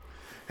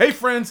Hey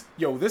friends,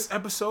 yo, this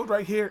episode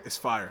right here is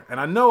fire.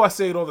 And I know I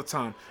say it all the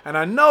time. And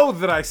I know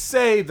that I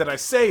say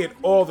it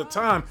all the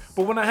time.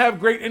 But when I have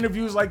great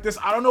interviews like this,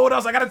 I don't know what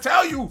else I gotta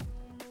tell you.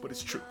 But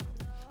it's true.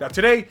 Now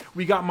today,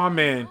 we got my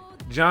man,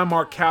 John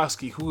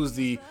Markowski, who is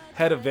the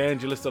head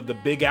evangelist of the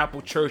Big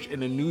Apple Church in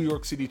the New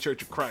York City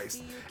Church of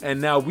Christ.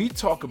 And now we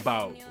talk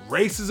about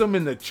racism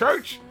in the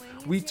church.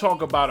 We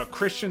talk about a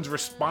Christian's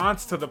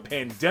response to the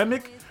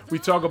pandemic. We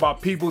talk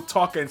about people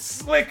talking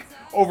slick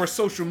over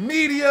social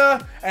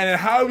media and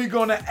how are we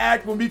going to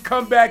act when we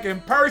come back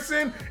in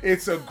person.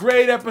 It's a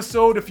great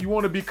episode if you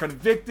want to be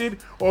convicted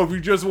or if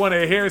you just want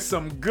to hear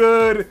some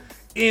good,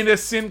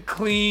 innocent,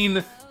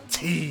 clean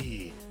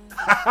tea.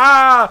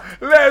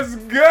 Let's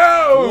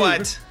go!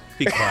 What?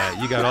 Be quiet.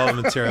 You got all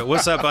the material.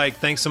 What's up, Ike?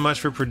 Thanks so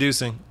much for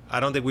producing. I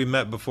don't think we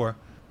met before.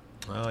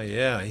 Oh,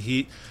 yeah.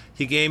 He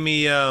gave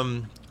me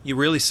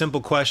really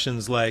simple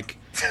questions like,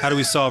 how do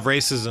we solve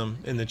racism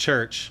in the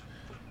church?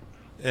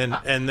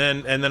 And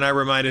then I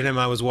reminded him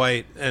I was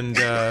white, and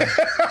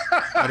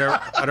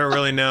I don't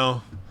really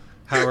know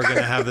how we're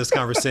gonna have this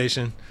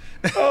conversation.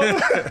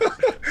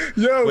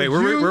 Yo, wait,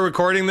 we're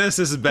recording this.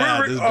 This is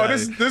bad.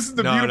 This is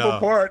the beautiful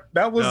part.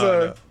 That was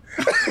No,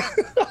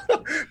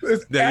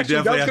 you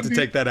definitely have to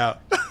take that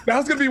out. That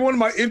was gonna be one of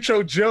my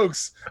intro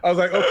jokes. I was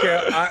like,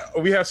 okay,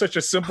 we have such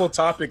a simple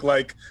topic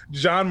like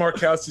John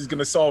Markowski is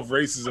gonna solve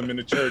racism in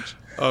the church.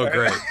 Oh,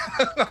 great.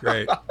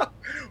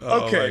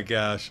 Oh, okay. my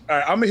gosh. All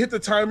right, I'm gonna hit the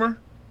timer,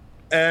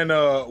 and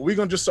we're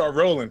gonna just start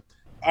rolling.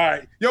 All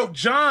right, yo,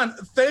 John,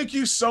 thank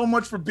you so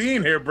much for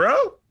being here,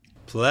 bro.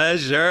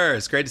 Pleasure.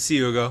 It's great to see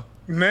you, Hugo.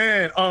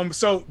 Man,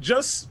 so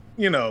just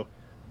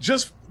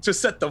to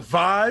set the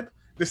vibe,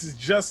 this is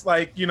just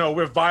like,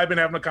 we're vibing,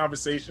 having a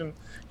conversation.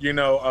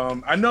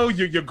 I know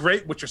you're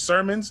great with your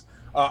sermons.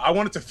 I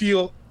want it to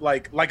feel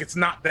like it's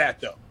not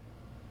that though.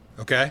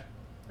 Okay.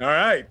 All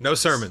right. No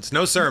sermons.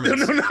 No.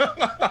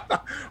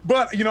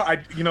 But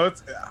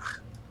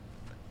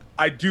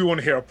I do want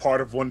to hear a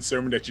part of one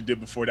sermon that you did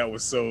before that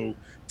was so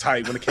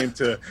tight when it came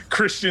to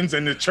Christians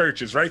and the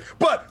churches, right?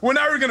 But we're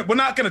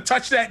not gonna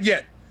touch that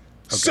yet.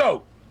 Okay.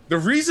 So the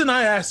reason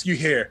I ask you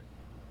here,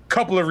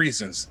 couple of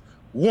reasons.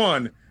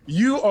 One,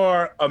 you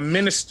are a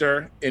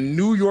minister in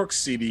New York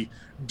City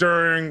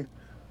during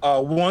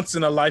a once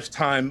in a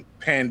lifetime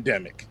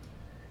pandemic.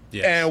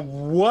 Yes.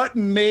 And what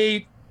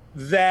made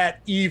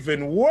that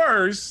even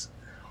worse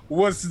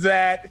was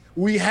that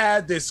we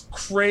had this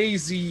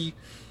crazy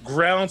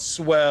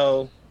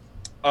groundswell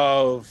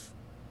of,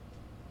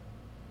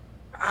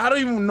 I don't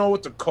even know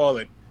what to call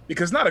it,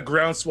 because it's not a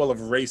groundswell of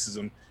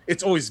racism.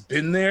 It's always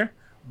been there,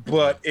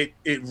 but it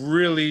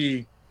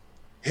really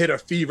hit a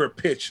fever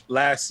pitch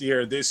last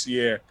year, this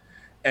year.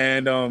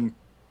 And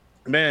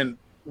man,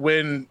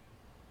 when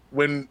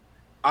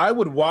I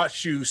would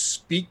watch you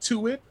speak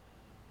to it,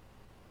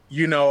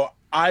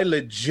 I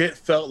legit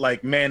felt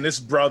like, man, this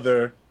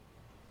brother,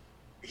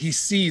 he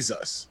sees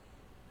us.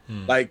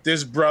 Like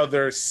this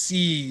brother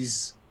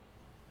sees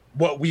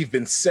what we've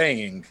been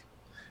saying.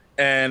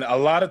 And a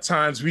lot of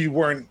times I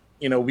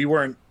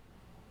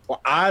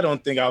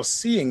don't think I was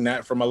seeing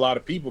that from a lot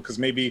of people, because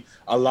maybe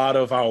a lot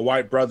of our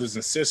white brothers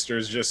and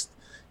sisters just,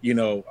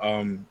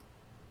 didn't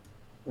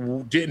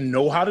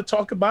know how to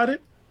talk about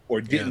it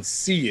or didn't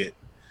see it,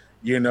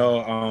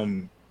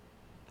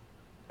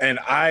 and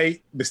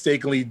I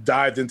mistakenly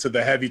dived into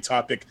the heavy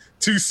topic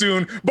too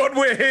soon, but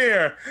we're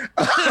here.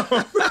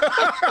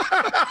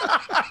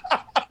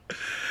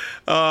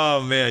 Oh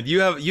man, you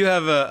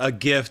have a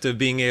gift of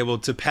being able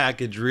to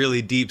package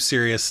really deep,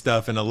 serious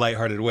stuff in a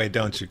lighthearted way,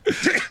 don't you?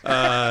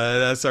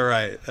 That's all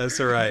right.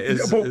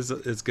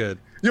 It's good.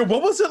 Yeah,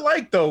 what was it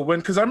like though?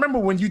 Because I remember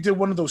when you did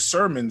one of those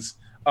sermons,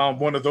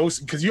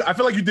 because I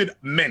feel like you did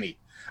many.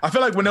 I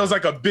feel like when there was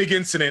like a big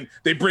incident,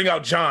 they bring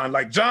out John.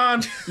 Like,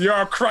 John, you're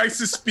our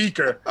crisis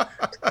speaker.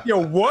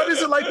 What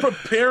is it like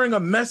preparing a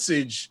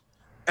message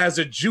as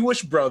a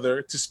Jewish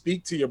brother to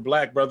speak to your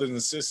black brothers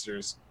and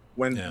sisters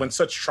when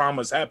such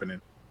trauma is happening?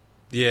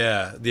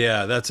 Yeah,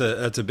 that's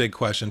a big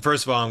question.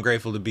 First of all, I'm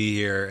grateful to be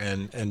here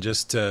and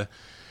just to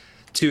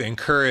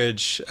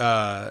encourage,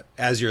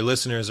 as your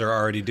listeners are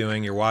already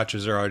doing, your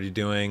watchers are already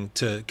doing,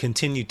 to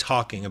continue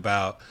talking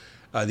about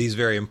these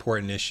very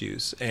important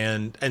issues.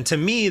 And to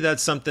me,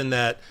 that's something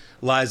that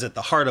lies at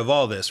the heart of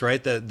all this,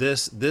 right? That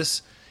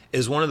this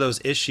is one of those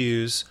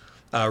issues,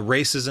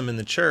 racism in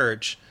the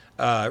church,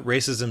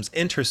 racism's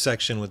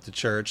intersection with the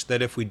church,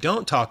 that if we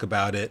don't talk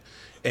about it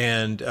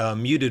and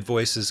muted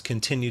voices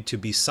continue to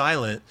be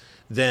silent,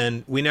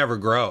 then we never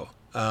grow.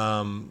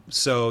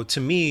 So to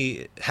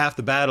me, half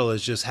the battle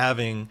is just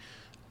having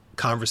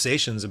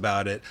conversations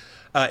about it.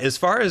 As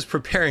far as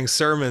preparing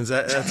sermons,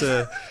 that's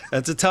a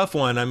tough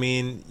one. I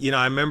mean,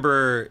 I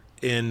remember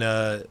in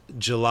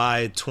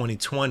July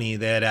 2020,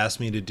 they had asked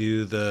me to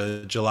do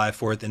the July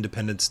 4th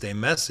Independence Day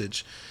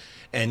message.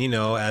 And,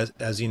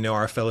 as you know,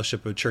 our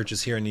fellowship of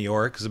churches here in New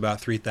York is about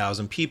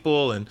 3,000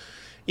 people. And,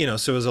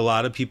 so it was a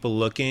lot of people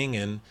looking,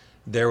 and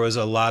there was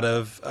a lot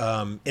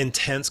of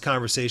intense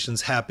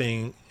conversations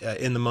happening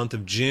in the month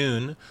of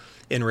June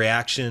in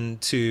reaction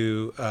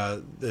to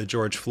the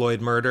George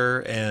Floyd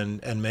murder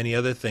and many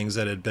other things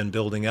that had been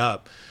building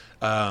up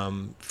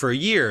for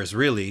years,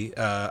 really,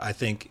 I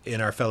think, in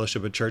our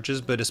fellowship of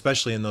churches, but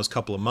especially in those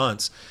couple of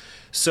months.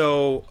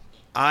 So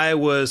I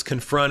was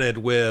confronted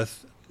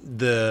with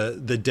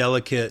the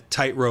delicate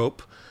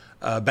tightrope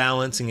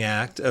balancing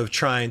act of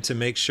trying to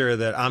make sure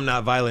that I'm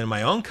not violating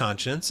my own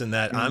conscience and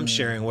that I'm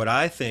sharing what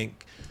I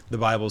think the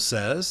Bible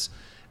says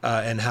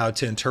and how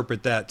to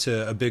interpret that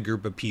to a big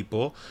group of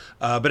people.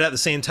 But at the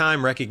same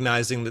time,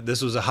 recognizing that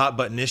this was a hot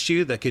button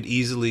issue that could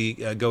easily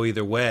go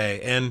either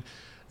way. And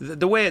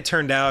the way it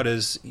turned out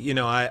is,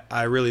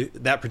 I really,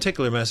 that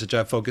particular message,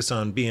 I focus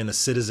on being a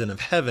citizen of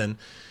heaven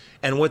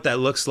and what that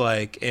looks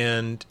like,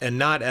 and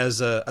not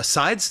as a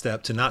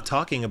sidestep to not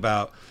talking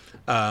about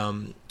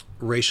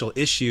racial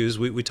issues.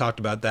 We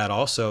talked about that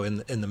also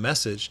in the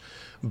message,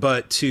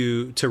 but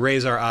to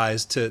raise our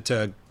eyes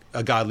to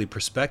a godly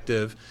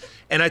perspective.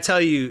 And I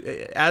tell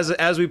you,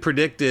 as we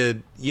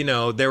predicted,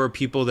 there were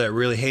people that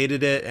really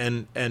hated it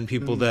and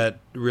people that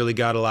really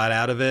got a lot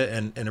out of it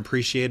and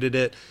appreciated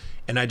it.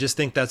 And I just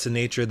think that's the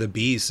nature of the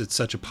beast. It's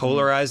such a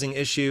polarizing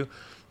issue.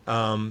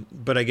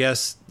 But I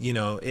guess,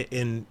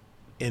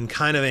 in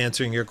kind of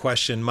answering your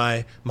question,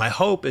 my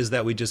hope is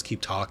that we just keep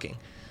talking.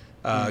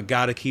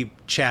 Got to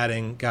keep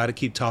chatting, got to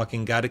keep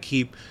talking, got to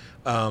keep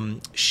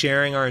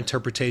sharing our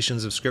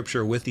interpretations of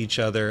Scripture with each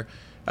other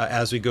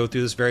as we go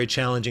through this very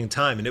challenging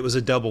time. And it was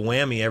a double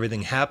whammy,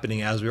 everything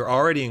happening as we were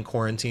already in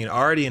quarantine,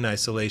 already in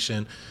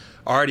isolation,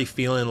 already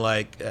feeling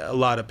like a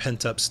lot of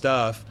pent up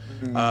stuff.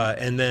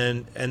 And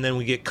then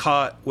we get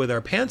caught with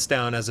our pants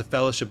down as a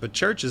fellowship of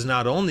churches,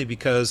 not only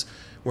because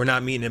we're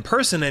not meeting in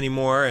person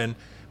anymore and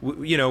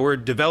we're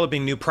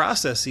developing new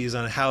processes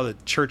on how the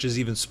church is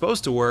even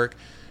supposed to work.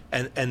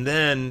 And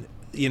then,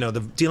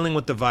 the dealing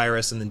with the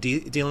virus and the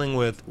dealing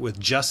with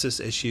justice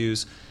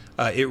issues,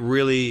 it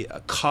really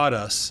caught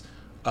us.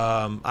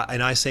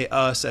 And I say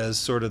us as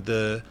sort of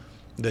the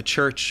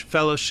church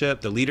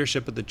fellowship, the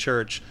leadership of the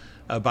church,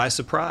 by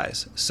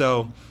surprise.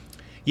 So,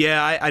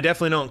 yeah, I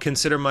definitely don't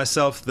consider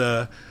myself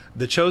the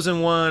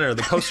chosen one or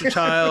the poster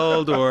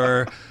child,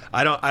 or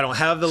I don't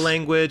have the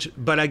language.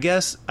 But I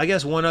guess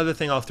one other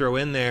thing I'll throw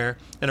in there,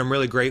 and I'm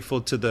really grateful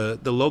to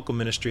the local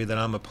ministry that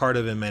I'm a part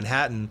of in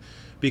Manhattan,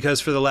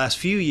 because for the last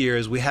few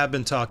years we have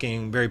been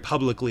talking very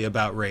publicly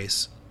about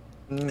race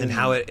and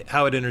how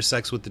it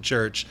intersects with the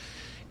church.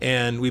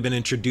 And we've been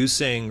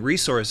introducing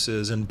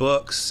resources and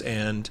books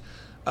and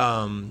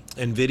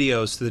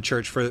videos to the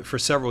church for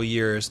several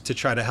years to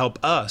try to help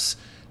us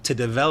to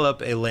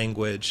develop a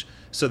language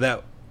so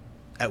that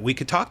we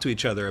could talk to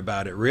each other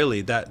about it,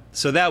 really.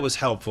 So that was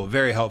helpful,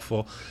 very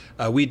helpful.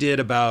 We did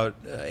about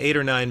 8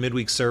 or 9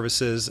 midweek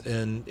services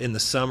in the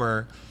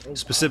summer,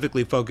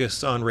 specifically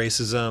focused on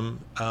racism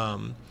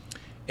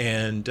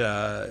and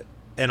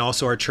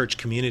also our church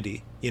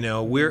community.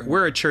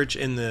 We're a church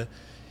in the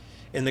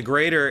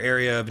greater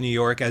area of New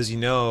York, as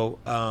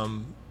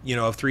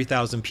of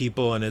 3,000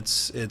 people, and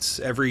it's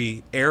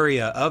every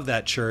area of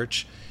that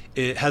church.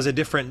 It has a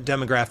different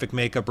demographic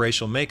makeup,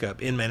 racial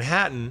makeup. In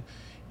Manhattan,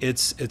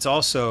 it's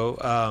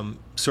also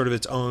sort of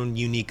its own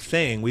unique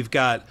thing. We've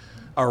got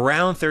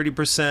around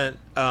 30%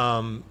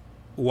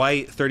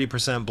 white,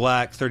 30%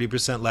 black,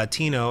 30%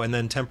 Latino, and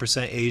then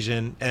 10%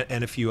 Asian,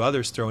 and a few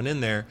others thrown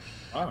in there.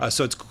 Wow.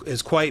 So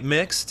it's quite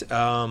mixed.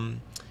 I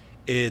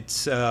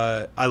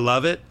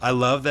love it. I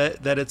love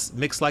that it's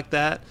mixed like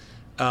that.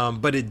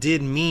 But it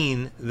did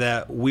mean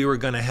that we were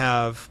going to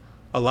have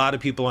a lot of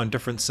people on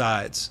different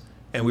sides,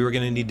 and we were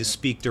going to need to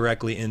speak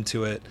directly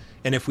into it.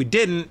 And if we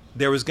didn't,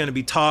 there was going to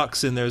be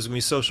talks and there was going to be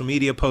social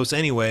media posts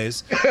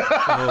anyways.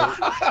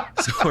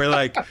 So we're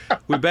like,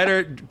 we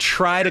better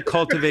try to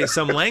cultivate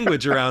some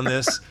language around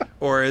this,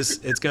 or it's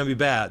going to be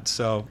bad.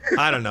 So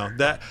I don't know.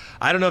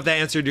 I don't know if that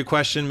answered your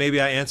question. Maybe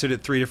I answered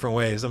it 3 different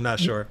ways. I'm not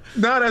sure.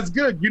 No, that's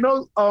good.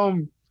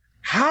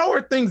 How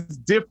are things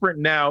different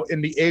now in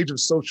the age of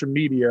social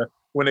media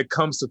when it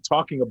comes to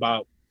talking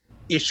about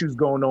issues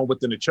going on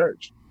within the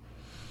church?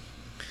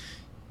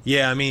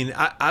 Yeah, I mean,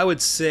 I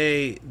would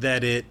say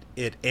that it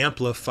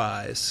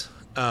amplifies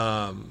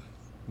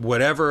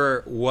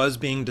whatever was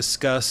being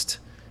discussed.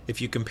 If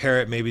you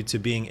compare it maybe to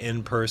being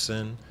in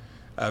person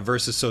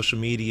versus social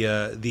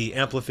media, the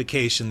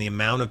amplification, the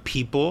amount of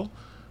people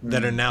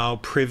that are now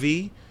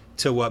privy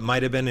to what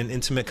might have been an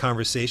intimate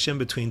conversation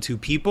between 2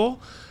 people,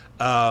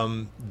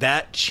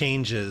 that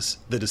changes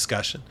the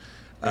discussion.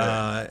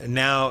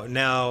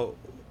 Now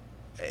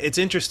it's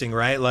interesting,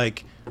 right?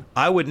 Like,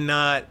 I would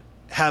not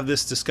have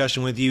this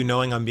discussion with you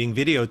knowing I'm being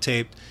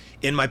videotaped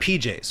in my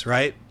PJs,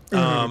 right?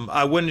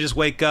 I wouldn't just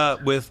wake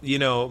up with,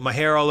 my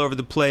hair all over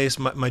the place,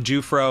 my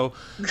Jufro,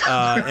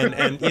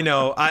 and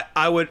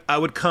I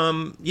would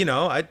come,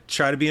 I'd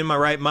try to be in my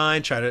right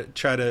mind, try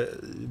to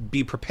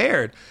be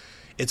prepared.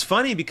 It's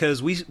funny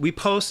because we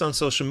post on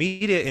social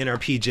media in our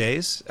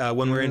PJs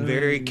when we're in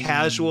very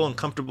casual and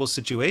comfortable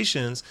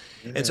situations.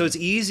 And so it's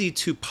easy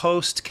to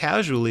post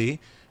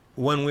casually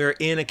when we're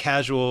in a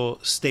casual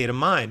state of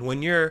mind.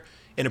 When you're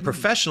in a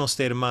professional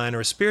state of mind or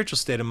a spiritual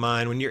state of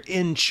mind, when you're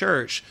in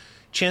church,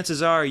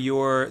 chances are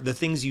the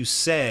things you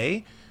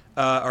say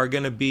are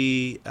going to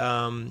be,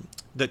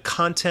 the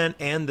content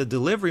and the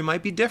delivery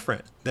might be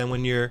different than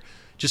when you're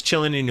just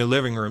chilling in your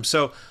living room.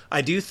 So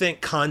I do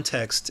think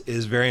context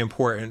is very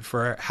important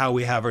for how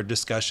we have our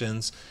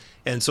discussions.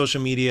 And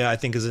social media, I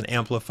think, is an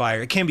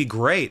amplifier. It can be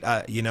great.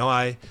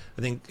 I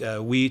think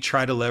we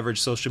try to leverage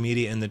social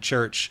media in the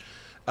church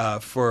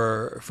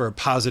for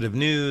positive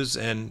news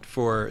and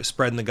for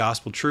spreading the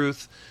gospel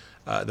truth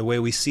the way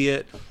we see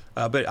it.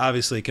 But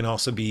obviously, it can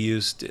also be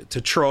used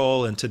to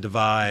troll and to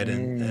divide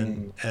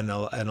and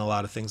a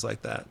lot of things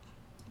like that.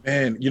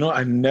 Man,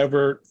 I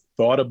never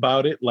thought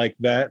about it like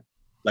that.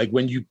 Like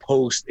when you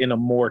post in a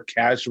more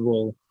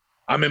casual,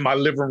 I'm in my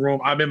living room,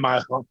 I'm in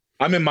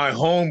my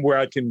home where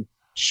I can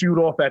shoot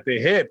off at the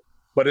hip,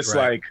 but it's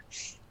right. like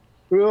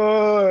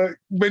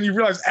when you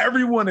realize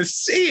everyone is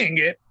seeing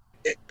it,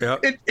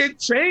 it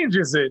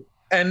changes it.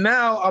 And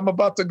now I'm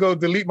about to go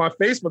delete my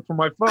Facebook from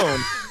my phone.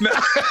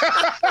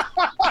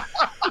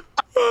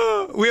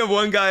 We have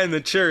one guy in the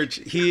church.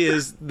 He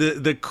is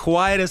the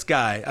quietest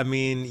guy. I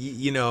mean,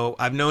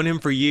 I've known him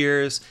for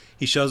years.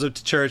 He shows up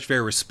to church,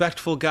 very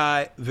respectful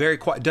guy, very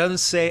quiet, doesn't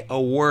say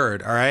a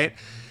word, all right?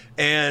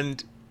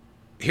 And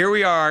here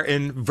we are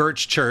in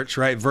Virch Church,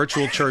 right?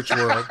 Virtual church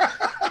world.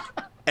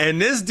 And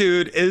this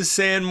dude is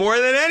saying more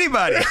than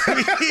anybody. I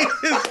mean,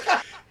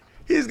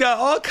 he's got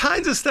all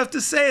kinds of stuff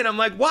to say. And I'm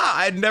like, wow,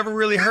 I'd never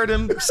really heard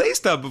him say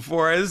stuff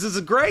before. This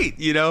is great,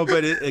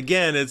 But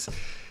again, it's,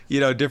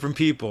 different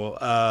people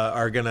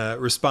are going to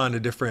respond to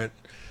different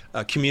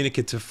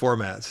communicative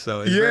formats.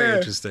 So it's very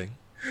interesting.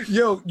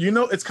 Yo,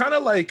 it's kind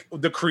of like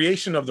the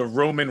creation of the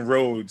Roman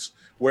roads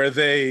where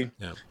they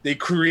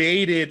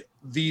created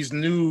these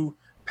new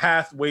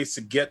pathways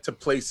to get to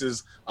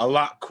places a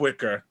lot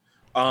quicker.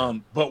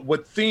 But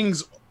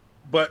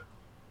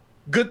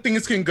good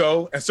things can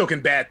go and so can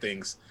bad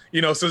things,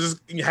 so just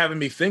having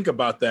me think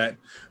about that.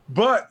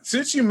 But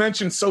since you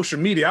mentioned social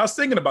media, I was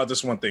thinking about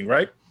this one thing,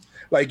 right?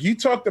 Like you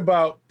talked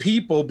about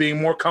people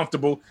being more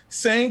comfortable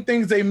saying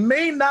things they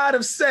may not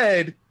have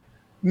said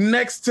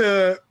next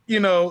to,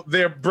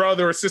 their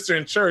brother or sister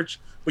in church,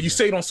 but you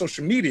say it on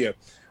social media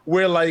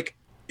where like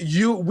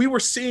we were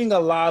seeing a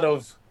lot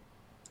of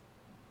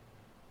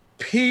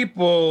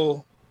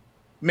people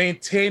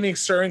maintaining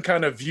certain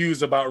kind of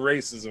views about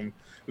racism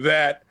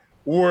that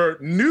were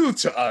new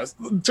to us,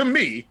 to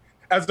me,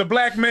 as the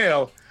black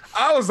male.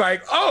 I was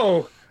like,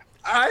 oh,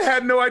 I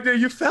had no idea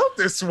you felt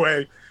this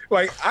way.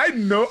 Like, I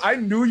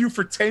knew you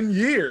for 10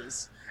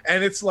 years.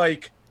 And it's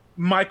like,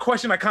 my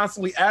question I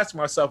constantly ask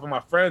myself and my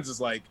friends is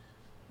like,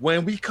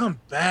 when we come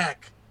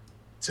back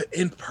to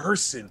in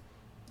person,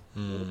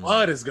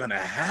 what is going to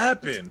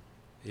happen?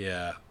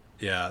 Yeah,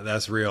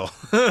 that's real.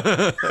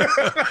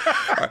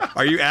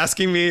 Are you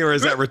asking me, or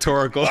is that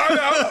rhetorical? Bro,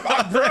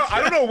 I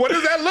don't know. What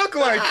does that look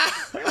like?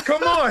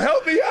 Come on,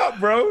 help me out,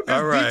 bro. This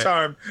all right.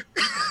 time.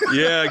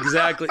 Yeah,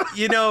 exactly.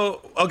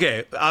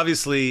 Okay,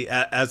 obviously,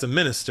 as a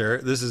minister,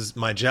 this is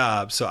my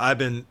job. So I've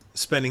been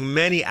spending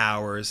many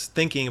hours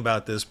thinking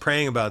about this,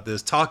 praying about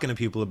this, talking to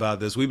people about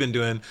this. We've been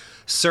doing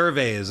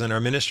surveys in our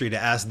ministry to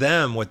ask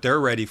them what they're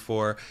ready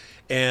for.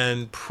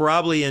 And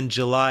probably in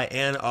July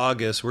and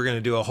August, we're going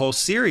to do a whole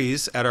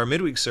series at our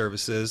midweek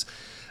services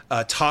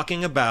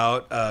talking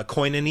about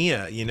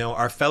koinonia,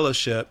 our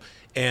fellowship,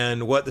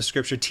 and what the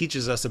scripture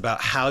teaches us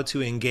about how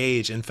to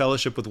engage in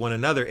fellowship with one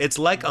another. It's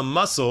like a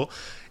muscle.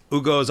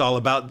 Ugo is all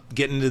about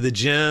getting to the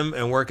gym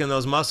and working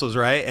those muscles,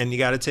 right? And you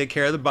got to take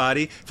care of the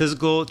body.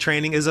 Physical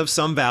training is of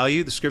some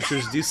value. The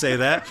scriptures do say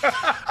that.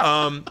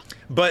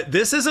 But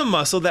this is a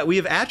muscle that we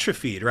have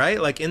atrophied,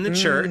 right? Like in the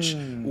church,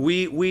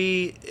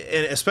 we,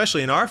 and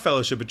especially in our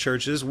fellowship of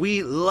churches,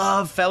 we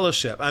love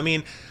fellowship. I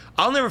mean,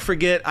 I'll never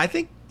forget, I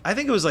think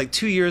it was like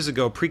 2 years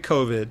ago,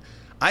 pre-COVID,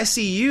 I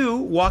see you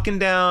walking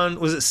down,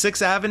 was it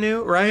 6th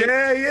Avenue, right?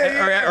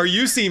 Yeah. Or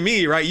you see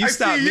me, right? You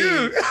stop me.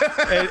 You.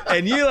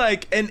 and you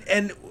like,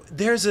 and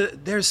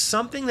there's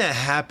something that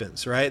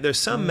happens, right? There's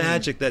some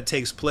magic that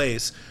takes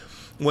place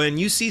when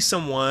you see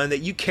someone that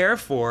you care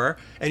for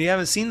and you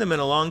haven't seen them in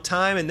a long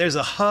time, and there's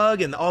a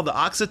hug and all the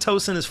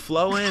oxytocin is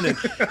flowing and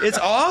it's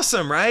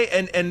awesome, right?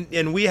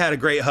 And we had a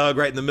great hug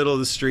right in the middle of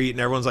the street, and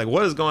everyone's like,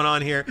 what is going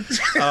on here?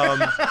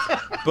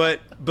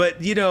 But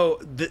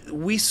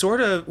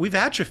we've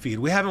atrophied.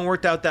 We haven't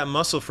worked out that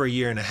muscle for a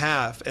year and a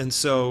half. And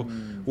so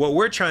what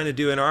we're trying to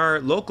do in our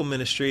local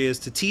ministry is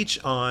to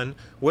teach on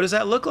what does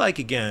that look like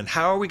again?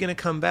 How are we going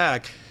to come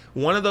back?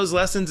 One of those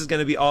lessons is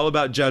going to be all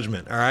about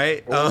judgment, all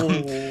right?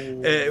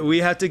 We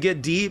have to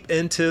get deep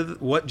into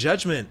what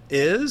judgment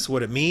is,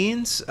 what it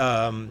means,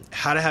 how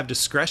to have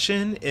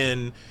discretion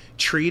in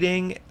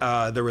treating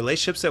the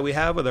relationships that we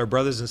have with our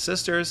brothers and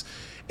sisters.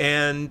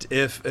 And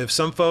if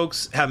some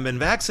folks haven't been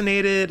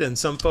vaccinated and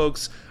some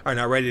folks are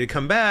not ready to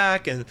come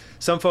back and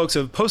some folks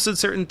have posted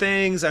certain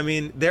things, I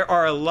mean, there's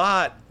a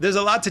lot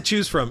to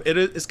choose from.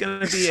 It's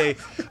going to be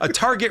a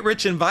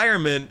target-rich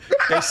environment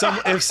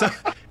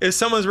if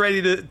someone's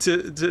ready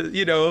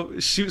to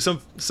shoot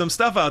some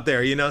stuff out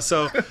there,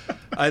 So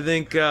I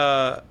think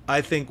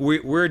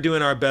we're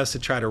doing our best to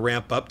try to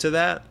ramp up to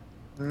that.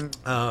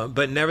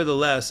 But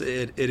nevertheless,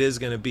 it is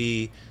going to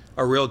be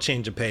a real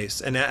change of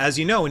pace. And as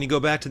you know, when you go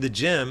back to the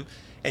gym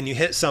and you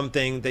hit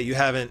something that you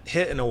haven't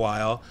hit in a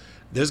while,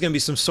 there's going to be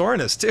some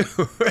soreness too.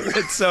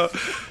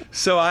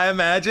 So I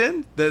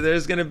imagine that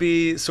there's going to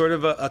be sort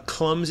of a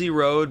clumsy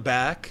road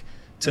back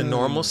to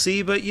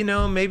normalcy, but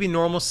maybe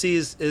normalcy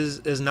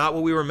is not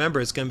what we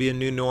remember. It's going to be a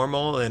new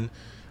normal. And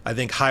I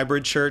think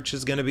hybrid church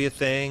is going to be a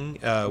thing.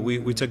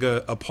 We took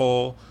a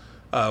poll,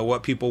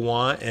 what people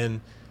want,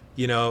 and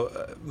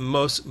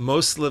most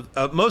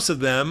of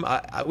them,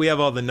 we have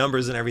all the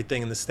numbers and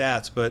everything in the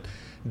stats, but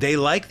they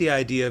like the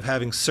idea of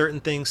having certain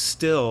things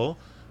still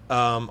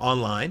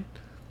online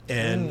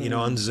and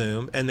on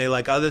Zoom, and they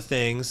like other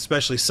things,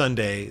 especially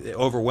Sunday.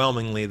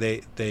 Overwhelmingly,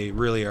 they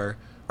really are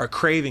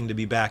craving to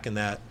be back in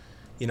that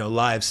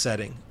live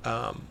setting.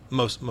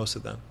 Most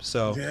of them.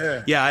 So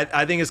yeah,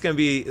 I think it's gonna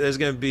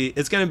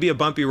be a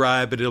bumpy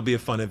ride, but it'll be a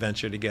fun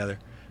adventure together.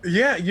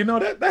 Yeah,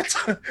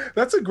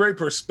 that's a great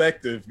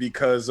perspective,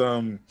 because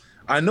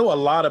I know a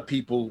lot of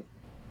people.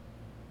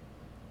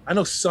 I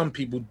know some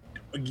people,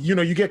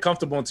 you get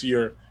comfortable into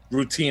your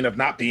routine of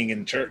not being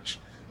in church.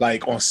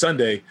 Like on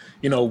Sunday,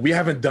 we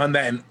haven't done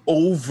that in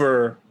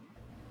over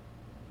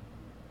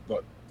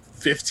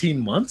 15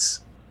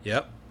 months.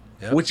 Yep.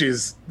 Which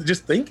is,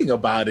 just thinking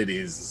about it,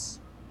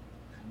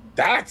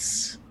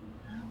 that's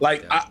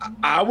like,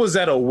 I was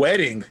at a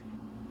wedding.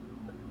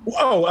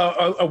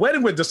 A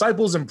wedding with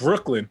disciples in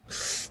Brooklyn,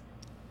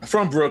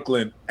 from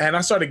Brooklyn, and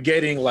I started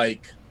getting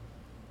like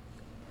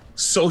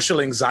social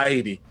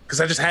anxiety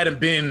because I just hadn't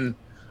been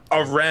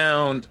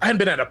around. I hadn't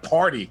been at a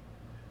party,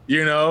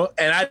 and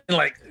I didn't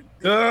like,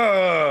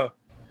 and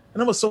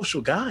I'm a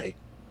social guy.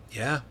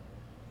 Yeah.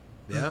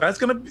 That's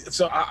gonna be.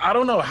 So I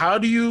don't know. How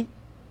do you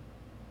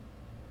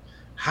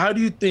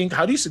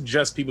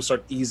suggest people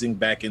start easing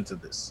back into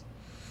this?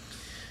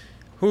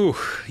 Ooh,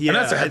 yeah. And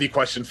that's a heavy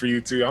question for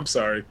you too. I'm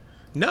sorry.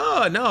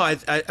 No.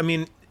 I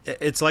mean,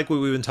 it's like what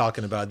we've been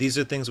talking about. These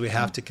are things we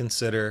have to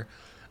consider.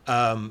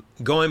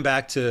 Going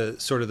back to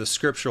sort of the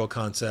scriptural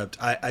concept,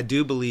 I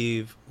do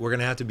believe we're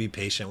going to have to be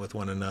patient with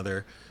one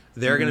another.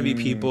 There are going to be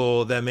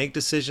people that make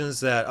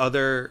decisions that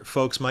other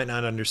folks might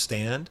not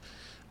understand.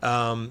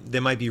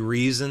 There might be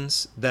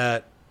reasons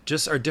that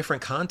just are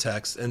different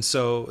contexts, and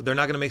so they're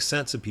not going to make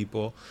sense to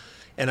people.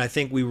 And I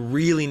think we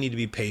really need to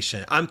be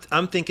patient.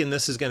 I'm thinking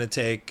this is going to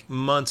take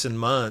months and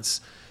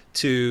months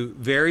to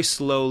very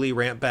slowly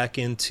ramp back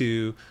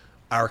into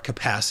our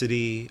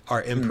capacity, our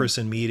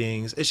in-person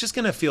meetings. It's just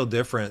going to feel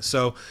different.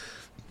 So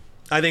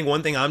I think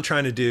one thing I'm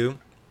trying to do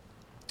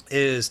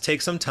is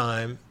take some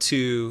time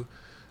to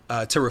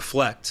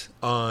reflect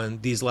on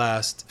these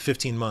last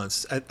 15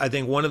 months. I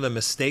think one of the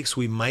mistakes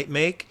we might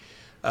make,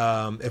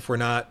 if we're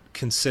not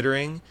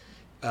considering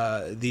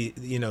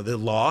the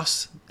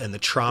loss and the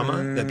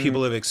trauma that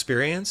people have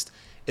experienced,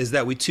 is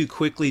that we too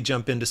quickly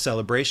jump into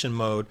celebration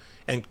mode.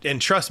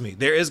 And trust me,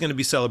 there is going to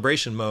be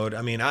celebration mode.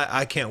 I mean,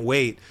 I can't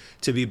wait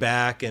to be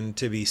back and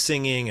to be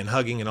singing and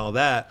hugging and all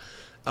that.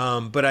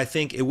 But I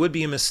think it would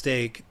be a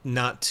mistake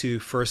not to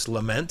first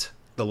lament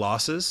the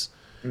losses,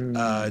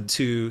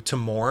 to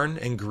mourn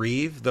and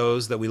grieve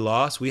those that we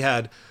lost. We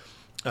had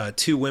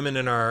 2 women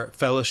in our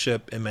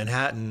fellowship in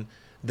Manhattan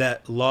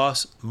that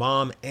lost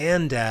mom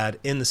and dad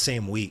in the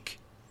same week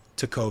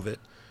to COVID.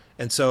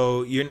 And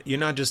so you're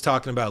not just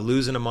talking about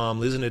losing a mom,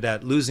 losing a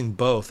dad, losing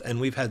both. And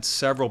we've had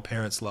several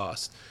parents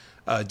lost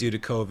due to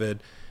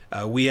COVID.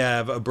 We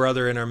have a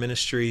brother in our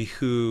ministry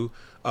who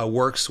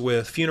works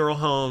with funeral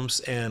homes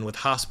and with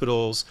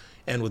hospitals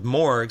and with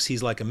morgues.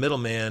 He's like a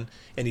middleman,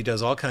 and he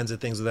does all kinds of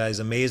things with that. He's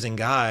an amazing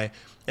guy.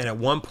 And at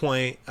one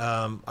point,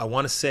 I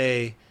want to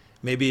say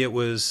maybe it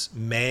was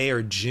May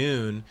or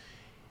June,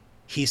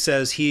 he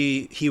says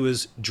he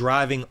was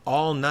driving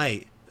all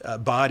night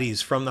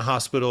bodies from the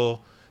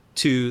hospital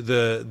to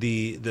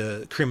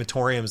the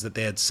crematoriums that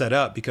they had set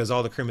up, because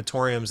all the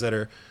crematoriums that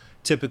are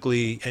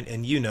typically,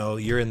 and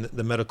you're in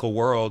the medical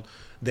world,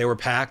 they were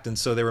packed, and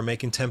so they were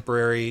making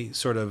temporary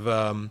sort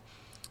of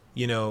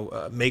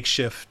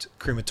makeshift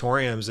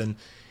crematoriums, and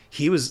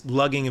he was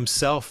lugging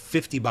himself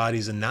 50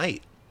 bodies a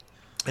night.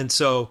 And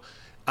so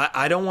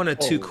I don't want to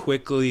too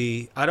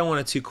quickly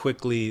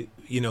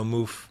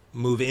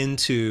move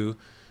into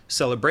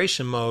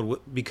celebration mode,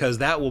 because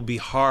that will be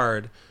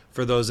hard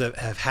for those that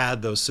have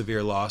had those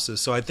severe losses.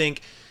 So I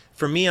think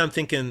for me, I'm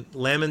thinking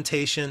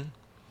lamentation,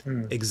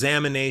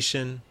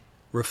 examination,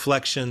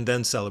 reflection,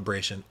 then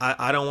celebration.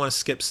 I don't want to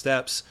skip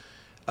steps.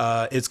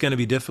 It's going to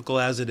be difficult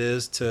as it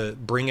is to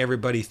bring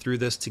everybody through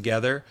this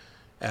together,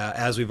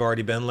 as we've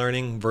already been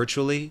learning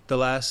virtually the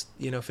last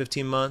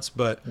 15 months.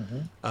 But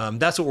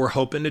that's what we're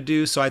hoping to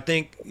do. So I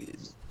think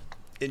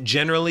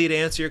generally, to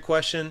answer your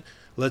question,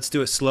 let's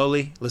do it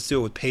slowly. Let's do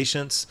it with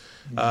patience.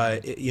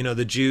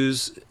 The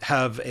Jews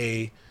have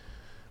a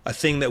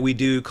thing that we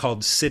do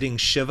called sitting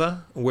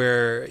Shiva,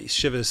 where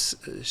Shiva is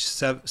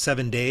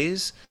 7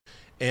 days.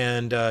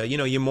 And,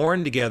 you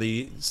mourn together.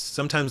 You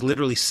sometimes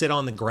literally sit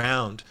on the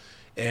ground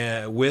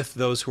with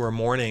those who are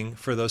mourning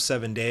for those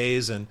 7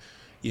 days. And,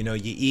 you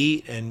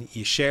eat and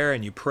you share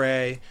and you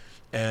pray.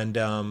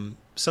 And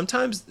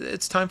sometimes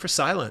it's time for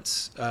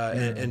silence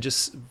and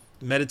just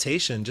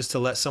meditation, just to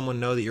let someone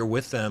know that you're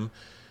with them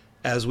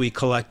as we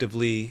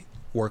collectively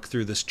work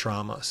through this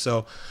trauma.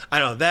 So I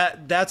don't know,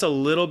 that's a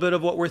little bit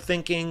of what we're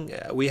thinking.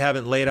 We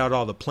haven't laid out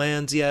all the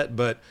plans yet,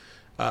 but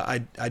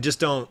I just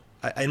don't,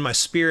 in my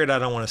spirit, I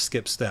don't want to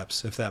skip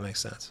steps, if that makes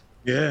sense.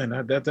 Yeah, and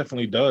that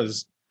definitely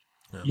does.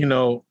 Yeah. You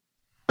know,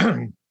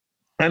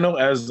 I know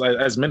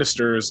as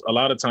ministers, a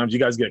lot of times you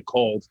guys get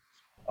called,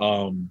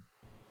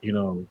 you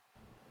know,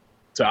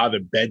 to either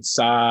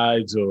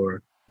bedsides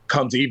or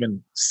come to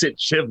even sit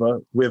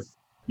shiva with,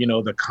 you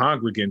know, the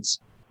congregants.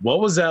 What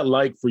was that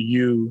like for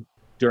you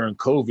during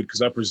COVID?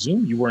 Because I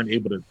presume you weren't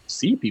able to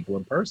see people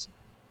in person.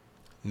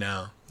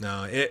 No,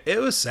 it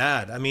was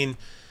sad. I mean,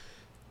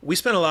 we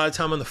spent a lot of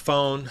time on the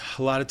phone,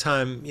 a lot of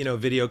time, you know,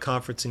 video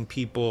conferencing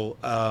people.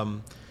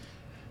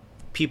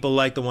 People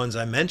like the ones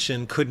I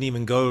mentioned couldn't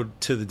even go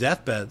to the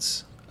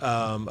deathbeds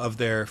of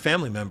their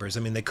family members. I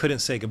mean, they couldn't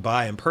say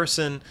goodbye in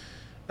person.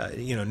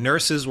 You know,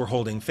 nurses were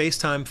holding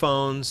FaceTime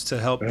phones to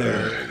help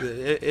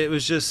it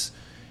was just,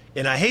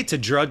 and I hate to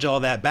drudge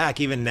all that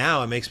back. Even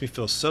now, it makes me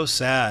feel so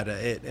sad.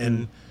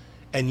 And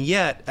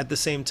yet, at the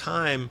same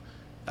time,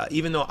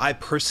 even though I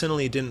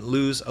personally didn't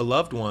lose a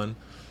loved one,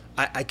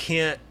 I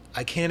can't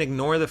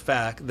ignore the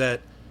fact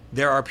that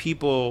there are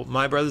people,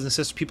 my brothers and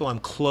sisters, people I'm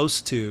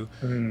close to,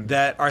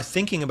 that are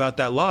thinking about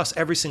that loss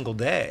every single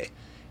day.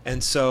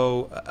 And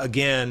so,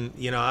 again,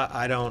 you know,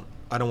 I don't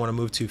want to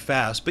move too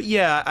fast. But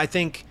yeah, I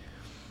think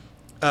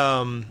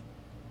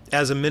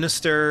as a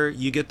minister,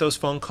 you get those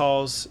phone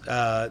calls.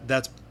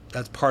 That's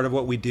part of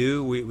what we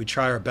do. We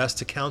try our best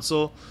to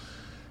counsel,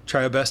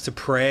 try our best to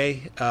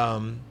pray.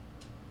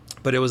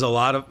 But it was a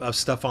lot of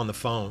stuff on the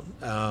phone.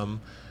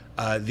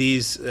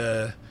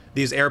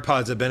 These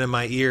AirPods have been in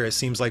my ear, it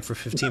seems like, for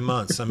 15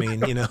 months. I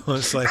mean, you know,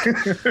 it's like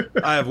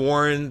I have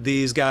worn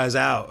these guys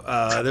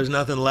out. There's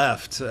nothing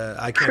left.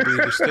 I can't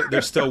believe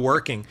they're still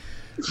working.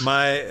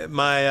 My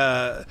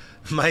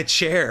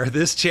chair,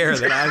 this chair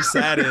that I've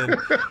sat in,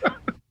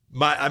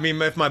 I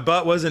mean, if my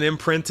butt wasn't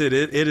imprinted,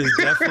 it is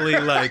definitely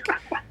like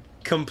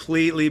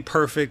completely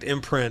perfect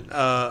imprint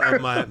of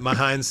my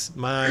hind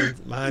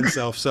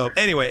self. So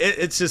anyway,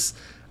 it's just,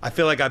 I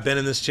feel like I've been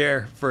in this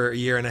chair for a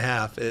year and a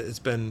half. It's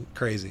been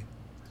crazy.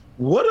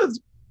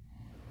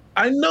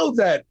 I know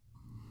that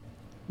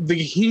the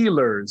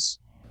healers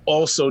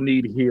also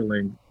need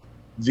healing.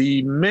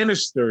 The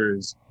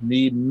ministers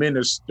need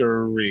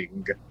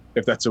ministering,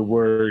 if that's a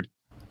word.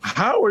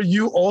 How are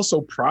you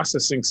also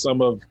processing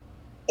some of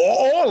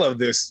all of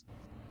this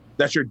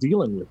that you're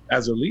dealing with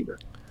as a leader?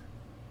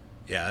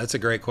 Yeah, that's a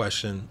great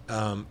question.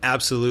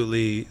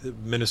 Absolutely,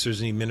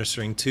 ministers need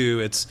ministering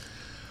too.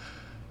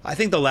 I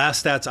think the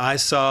last stats I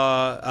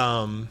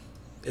saw,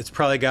 it's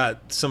probably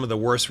got some of the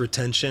worst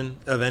retention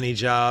of any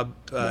job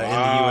in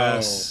the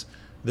U.S.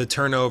 The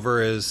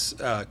turnover is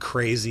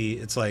crazy.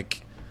 It's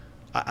like,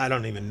 I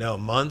don't even know,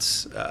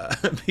 months. A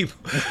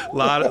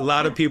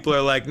lot of people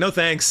are like, no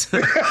thanks.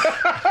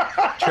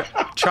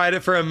 Tried it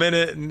for a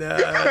minute and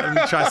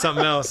try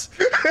something else.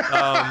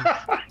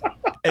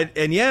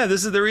 And yeah,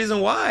 this is the reason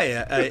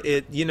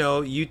why.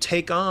 You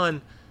take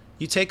on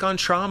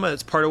trauma.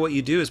 It's part of what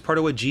you do. It's part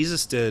of what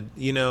Jesus did.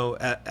 You know,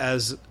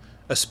 as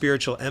a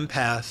spiritual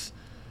empath,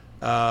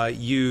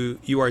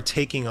 you are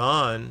taking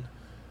on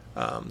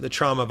the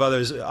trauma of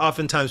others.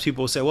 Oftentimes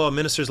people will say, well, a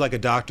minister's like a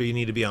doctor, you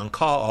need to be on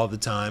call all the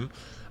time.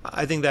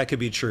 I think that could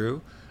be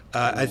true.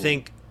 I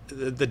think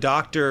the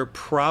doctor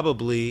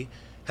probably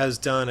has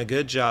done a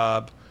good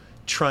job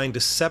trying to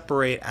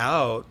separate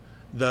out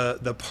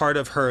the part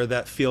of her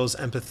that feels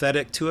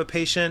empathetic to a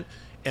patient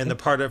and the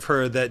part of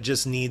her that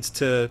just needs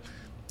to,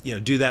 you know,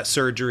 do that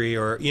surgery,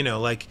 or, you know,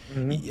 like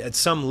at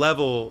some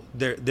level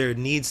there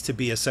needs to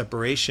be a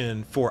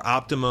separation for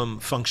optimum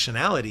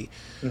functionality.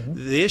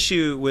 The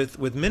issue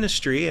with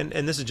ministry, and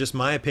this is just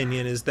my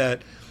opinion, is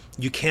that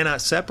you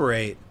cannot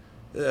separate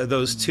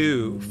those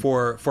two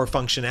for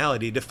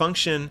functionality. To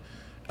function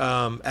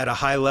at a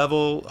high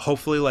level,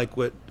 hopefully like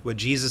what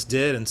Jesus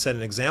did and set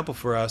an example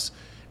for us,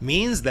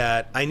 means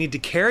that I need to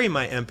carry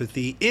my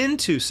empathy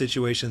into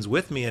situations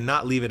with me and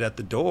not leave it at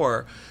the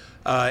door.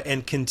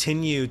 And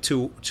continue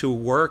to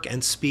work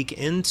and speak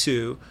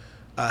into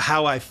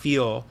how I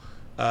feel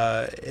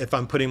if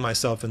I'm putting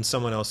myself in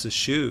someone else's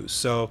shoes.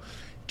 So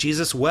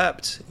Jesus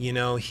wept, you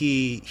know,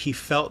 he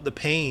felt the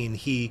pain.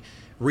 He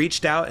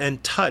reached out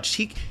and touched.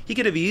 He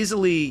could have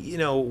easily, you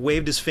know,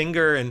 waved his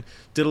finger and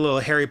did a little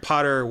Harry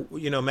Potter,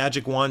 you know,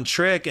 magic wand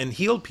trick and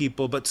healed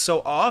people. But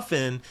so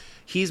often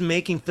he's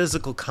making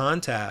physical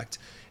contact.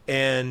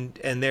 And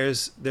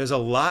there's a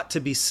lot to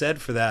be said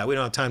for that. We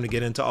don't have time to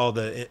get into all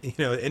the, you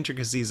know,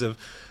 intricacies of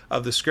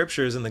the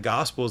scriptures and the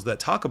gospels that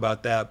talk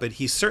about that, but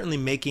he's certainly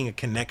making a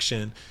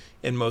connection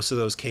in most of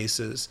those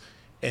cases.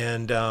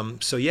 And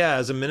so yeah,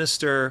 as a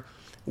minister,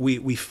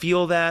 we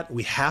feel that.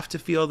 We have to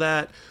feel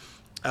that.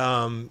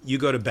 You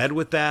go to bed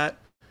with that.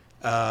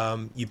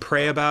 You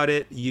pray about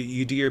it.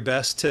 You do your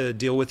best to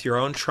deal with your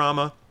own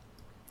trauma.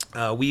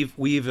 We've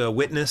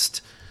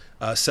witnessed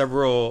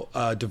several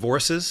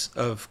divorces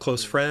of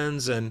close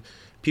friends, and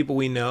people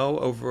we know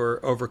over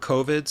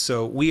COVID.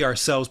 So we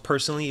ourselves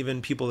personally,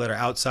 even people that are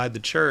outside the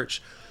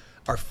church,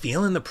 are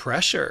feeling the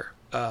pressure,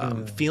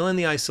 feeling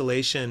the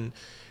isolation.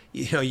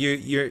 You know,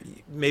 you're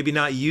maybe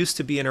not used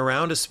to being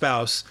around a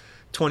spouse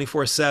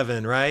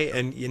 24/7, right?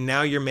 And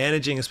now you're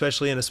managing,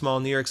 especially in a small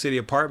New York City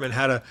apartment,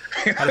 how to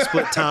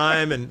split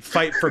time and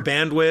fight for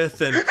bandwidth.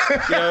 And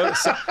you know,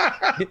 so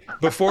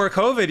before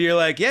COVID, you're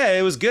like, yeah,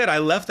 it was good. I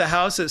left the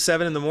house at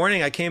 7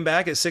 a.m. I came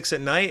back at 6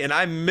 p.m, and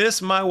I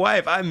miss my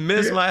wife. I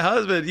miss my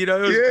husband. You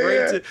know, it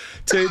was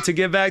great to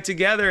get back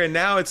together. And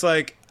now it's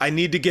like, I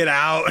need to get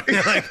out.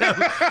 Like,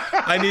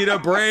 I need a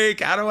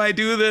break. How do I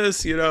do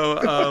this? You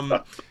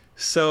know,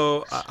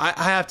 so I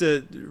have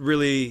to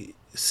really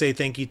say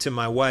thank you to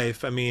my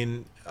wife. I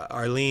mean,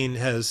 Arlene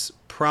has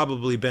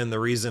probably been the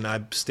reason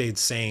I've stayed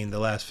sane the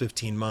last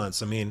 15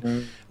 months. I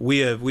mean, we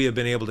have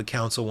been able to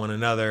counsel one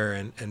another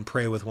and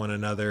pray with one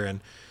another and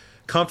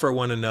comfort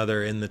one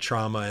another in the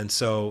trauma. And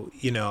so,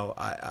 you know,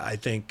 I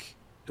think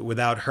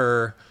without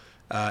her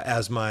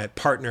as my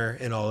partner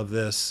in all of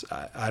this,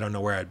 I don't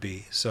know where I'd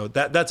be. So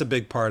that's a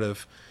big part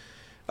of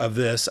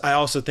this. I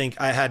also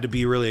think I had to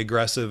be really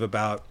aggressive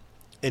about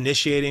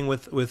initiating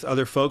with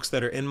other folks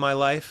that are in my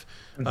life.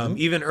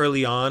 Even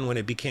early on, when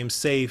it became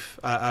safe,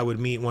 I would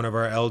meet one of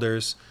our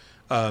elders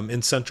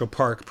in Central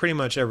Park pretty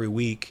much every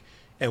week,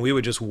 and we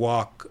would just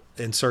walk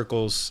in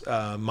circles,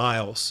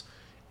 miles,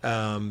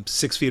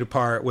 6 feet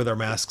apart with our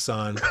masks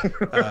on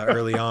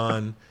early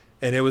on.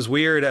 And it was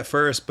weird at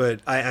first,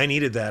 but I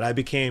needed that. I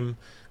became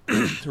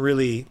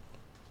really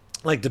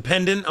like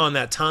dependent on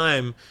that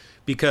time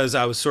because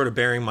I was sort of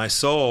bearing my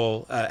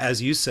soul,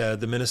 as you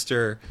said, the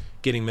minister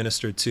getting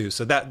ministered to.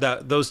 So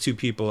that those two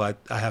people I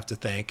have to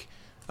thank.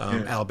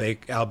 Al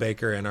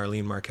Baker and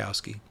Arlene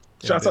Markowski.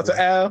 Shouts out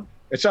to Al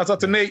and shouts out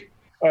to Nate.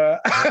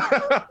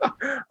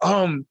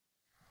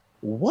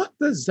 What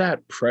does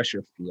that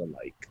pressure feel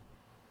like?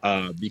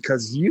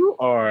 Because you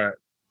are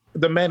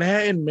the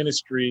Manhattan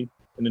ministry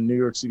in the New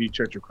York City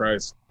Church of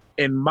Christ.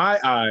 In my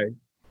eye,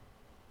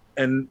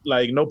 and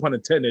like no pun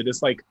intended,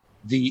 it's like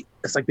the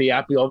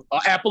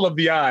apple of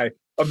the eye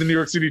of the New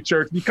York City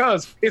Church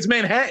because it's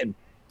Manhattan.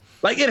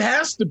 Like it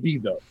has to be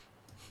though.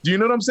 Do you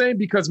know what I'm saying?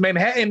 Because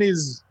Manhattan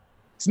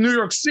it's New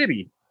York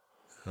City.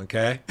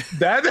 Okay.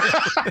 That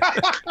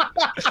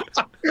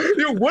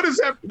what is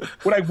that?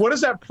 What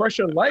is that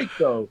pressure like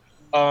though?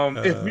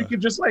 If we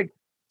could just like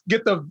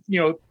get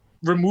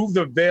remove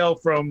the veil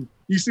from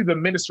you see the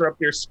minister up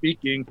there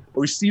speaking,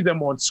 or you see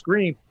them on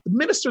screen. The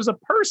minister's a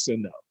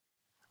person though.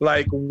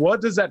 Like,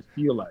 what does that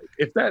feel like?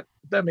 If that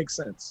makes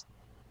sense.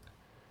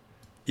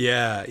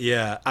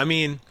 Yeah. I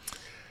mean,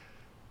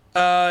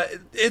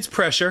 it's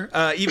pressure.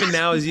 Even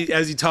now, as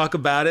you talk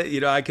about it,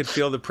 you know, I could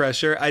feel the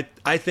pressure.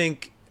 I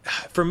think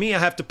for me, I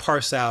have to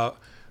parse out,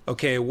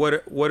 okay, what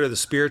are the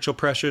spiritual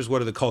pressures?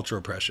 What are the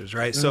cultural pressures,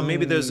 right? So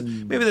maybe there's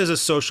a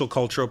social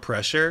cultural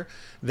pressure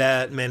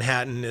that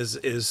Manhattan is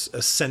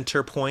a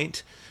center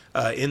point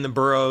in the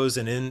boroughs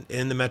and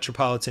in the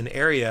metropolitan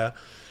area.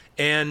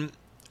 And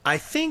I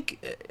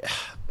think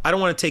I don't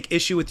want to take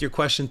issue with your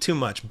question too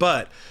much,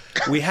 but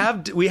we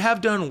have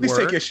done work.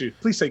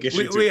 Please take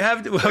issue. We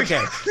have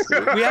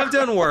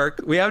done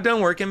work. We have done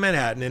work in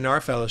Manhattan in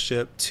our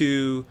fellowship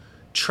to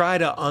try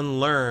to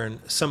unlearn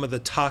some of the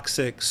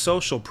toxic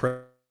social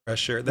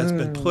pressure that's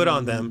been put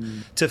on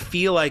them to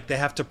feel like they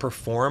have to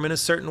perform in a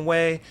certain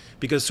way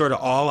because sort of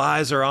all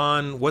eyes are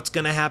on what's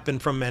going to happen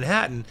from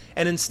Manhattan,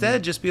 and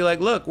instead just be like,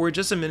 look, we're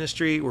just a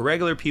ministry. We're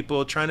regular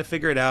people trying to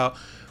figure it out.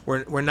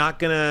 We're not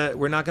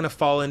gonna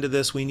fall into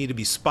this we need to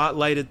be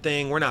spotlighted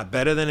thing. We're not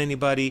better than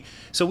anybody.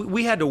 So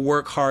we had to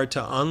work hard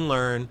to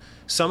unlearn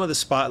some of the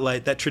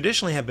spotlight that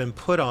traditionally have been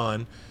put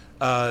on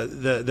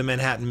the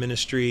Manhattan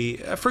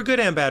ministry for good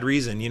and bad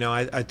reason. You know,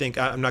 I think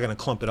I'm not going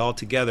to clump it all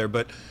together,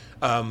 but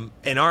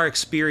in our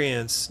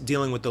experience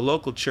dealing with the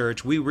local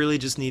church, we really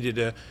just needed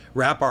to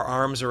wrap our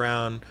arms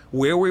around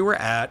where we were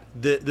at,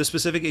 the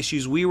specific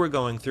issues we were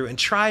going through, and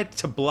try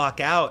to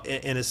block out,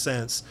 in a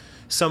sense,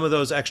 some of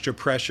those extra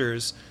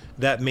pressures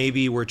that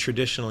maybe were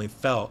traditionally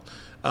felt.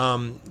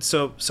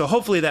 So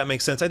hopefully that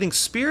makes sense. I think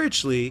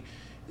spiritually,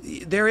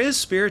 there is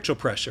spiritual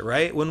pressure,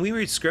 right? When we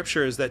read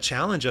scriptures that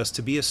challenge us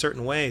to be a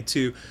certain way,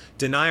 to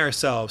deny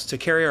ourselves, to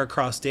carry our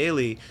cross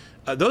daily,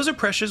 those are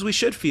pressures we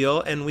should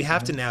feel and we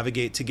have to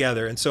navigate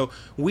together. And so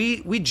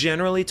we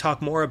generally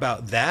talk more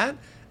about that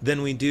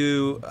than we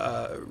do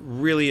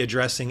really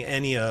addressing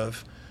any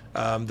of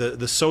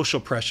the social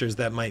pressures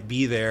that might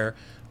be there,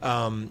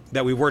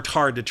 that we worked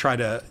hard to try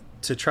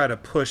to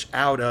push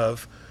out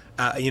of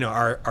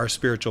our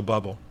spiritual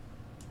bubble.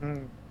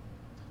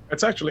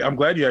 It's actually, I'm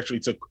glad you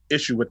actually took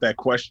issue with that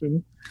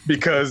question,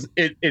 because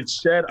it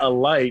shed a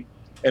light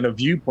and a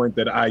viewpoint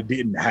that I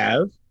didn't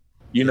have.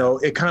 You know,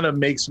 it kind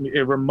of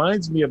it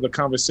reminds me of the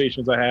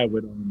conversations I had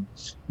with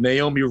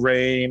Naomi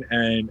Rain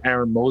and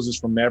Aaron Moses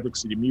from Maverick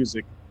City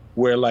Music,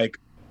 where like,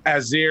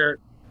 as their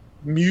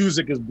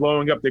music is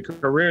blowing up, their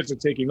careers are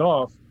taking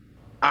off,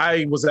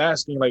 I was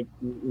asking like,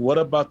 what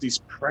about these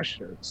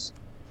pressures,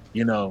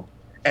 you know?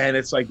 And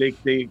it's like,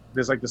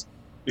 there's like this,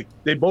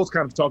 they both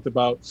kind of talked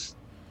about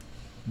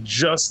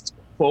just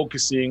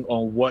focusing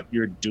on what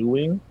you're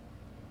doing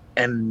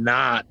and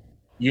not,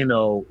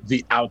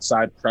 the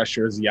outside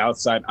pressures, the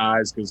outside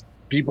eyes, because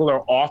people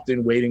are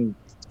often waiting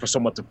for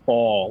someone to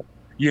fall.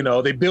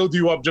 They build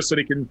you up just so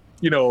they can,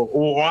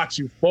 watch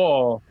you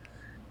fall.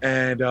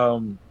 And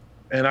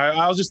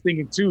I was just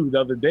thinking too the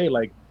other day,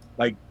 like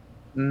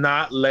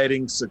not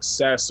letting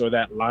success or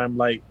that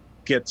limelight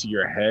get to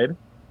your head,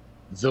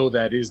 though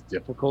that is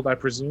difficult, I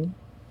presume.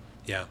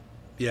 Yeah.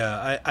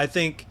 Yeah. I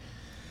think,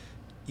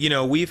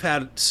 we've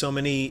had so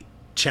many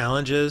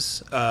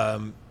challenges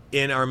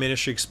in our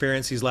ministry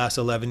experience these last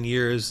 11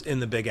 years in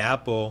the Big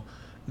Apple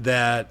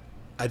that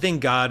I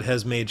think God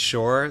has made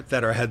sure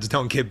that our heads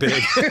don't get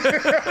big.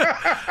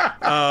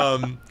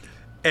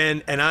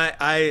 And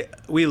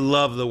we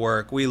love the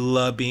work. We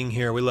love being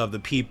here. We love the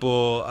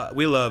people.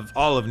 We love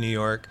all of New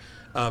York.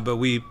 But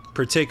we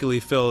particularly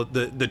feel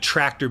the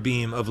tractor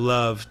beam of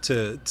love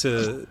to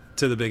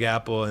the Big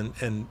Apple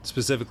and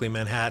specifically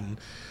Manhattan.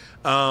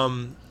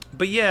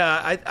 But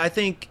yeah, I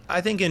think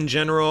in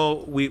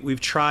general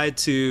we've tried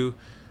to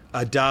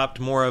adopt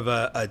more of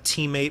a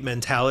teammate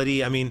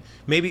mentality. I mean,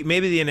 maybe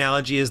the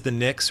analogy is the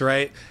Knicks,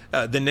 right?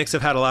 The Knicks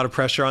have had a lot of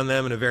pressure on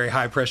them in a very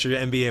high pressure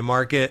NBA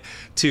market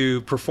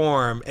to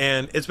perform.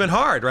 And it's been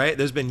hard, right?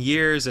 There's been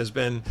years, there's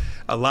been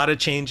a lot of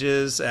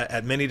changes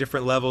at many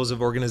different levels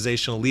of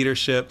organizational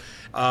leadership.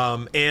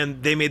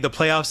 And they made the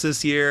playoffs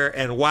this year,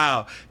 and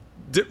wow,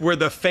 were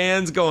the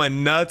fans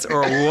going nuts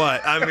or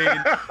what? I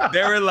mean,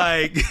 they were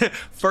like,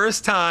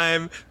 first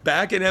time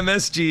back in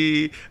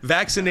MSG,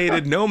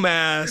 vaccinated, no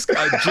mask,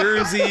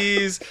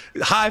 jerseys,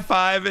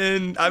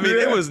 high-fiving. I mean,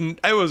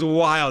 it was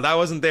wild. I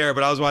wasn't there,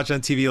 but I was watching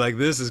on TV like,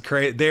 this is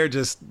crazy.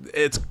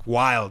 It's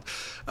wild.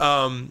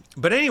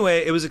 But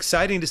anyway, it was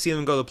exciting to see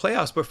them go to the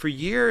playoffs. But for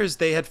years,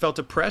 they had felt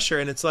a pressure.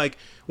 And it's like,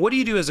 what do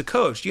you do as a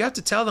coach? You have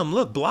to tell them,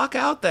 look, block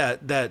out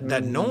that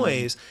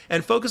noise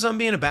and focus on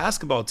being a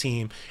basketball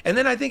team. And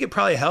then I think it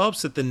probably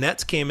helps that the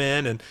Nets came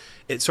in and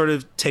it sort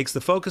of takes the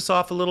focus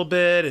off a little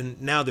bit.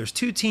 And now there's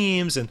two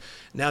teams and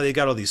now they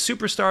got all these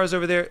superstars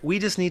over there. We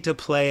just need to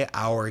play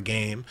our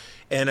game.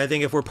 And I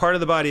think if we're part of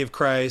the body of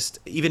Christ,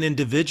 even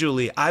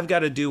individually, I've got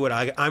to do what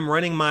I'm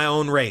running my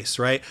own race,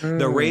 right?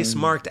 The race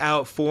marked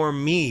out for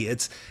me.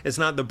 It's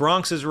not the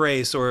Bronx's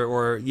race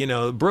or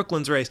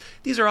Brooklyn's race.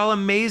 These are all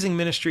amazing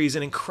ministries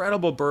and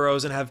incredible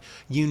boroughs and have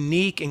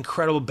unique,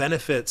 incredible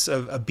benefits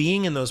of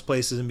being in those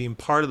places and being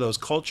part of those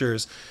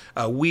cultures.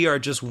 We are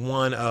just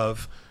one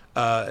of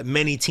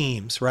many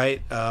teams,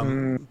 right?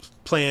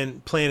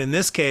 Playing in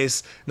this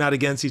case, not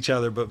against each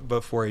other,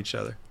 but for each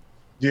other.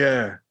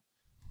 Yeah.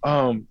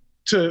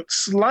 To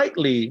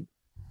slightly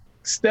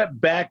step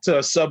back to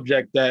a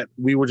subject that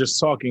we were just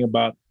talking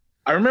about,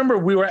 I remember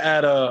we were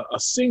at a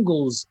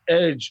Singles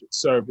Edge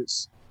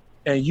service,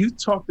 and you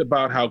talked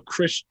about how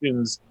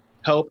Christians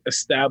help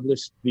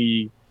establish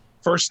the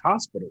first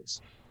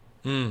hospitals,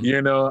 and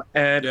now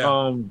it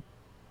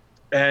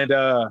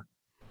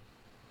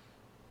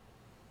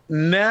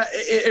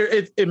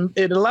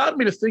allowed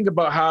me to think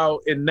about how,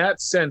 in that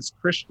sense,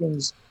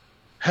 Christians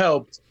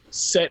helped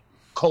set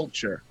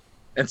culture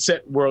and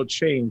set world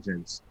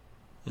changes.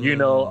 Can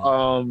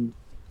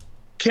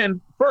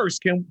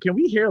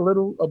we hear a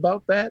little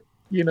about that?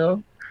 Yeah,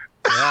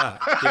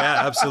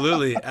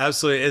 absolutely.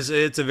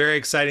 It's a very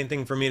exciting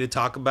thing for me to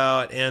talk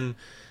about. And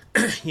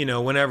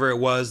whenever it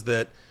was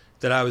that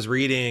I was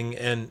reading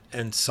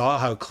and saw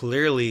how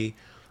clearly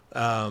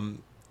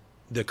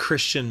the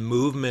Christian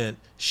movement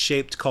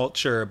shaped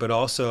culture, but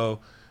also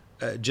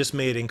just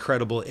made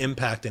incredible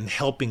impact in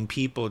helping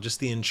people, just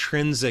the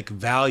intrinsic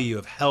value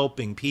of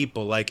helping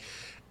people, like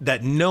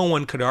that no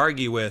one could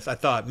argue with. I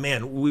thought,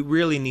 man, we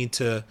really need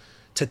to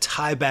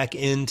tie back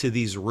into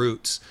these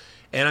roots.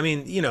 And I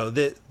mean,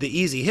 the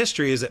easy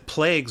history is that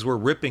plagues were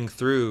ripping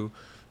through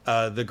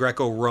the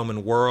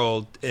Greco-Roman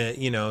world,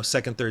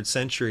 2nd, 3rd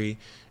century,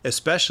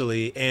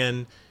 especially.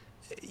 And,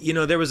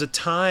 there was a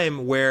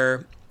time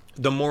where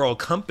the moral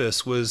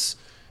compass was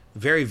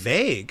very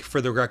vague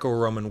for the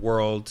Greco-Roman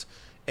world.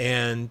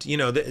 And,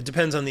 it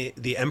depends on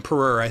the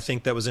emperor, I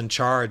think, that was in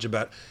charge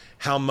about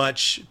how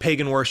much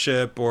pagan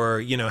worship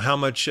or, how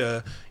much,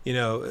 Zeus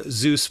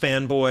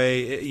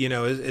fanboy,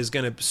 is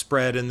going to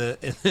spread in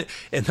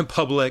the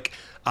public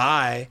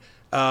eye.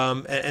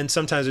 And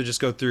sometimes it just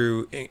go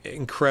through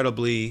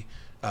incredibly,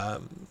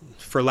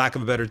 for lack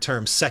of a better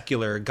term,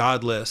 secular,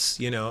 godless,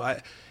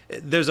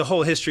 there's a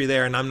whole history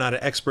there, and I'm not an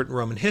expert in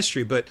Roman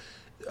history, but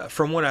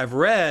from what I've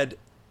read,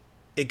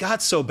 it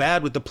got so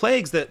bad with the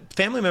plagues that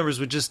family members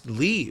would just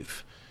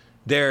leave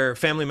their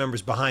family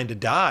members behind to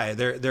die.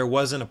 There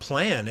wasn't a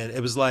plan. And it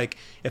was like,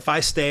 if I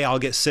stay, I'll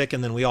get sick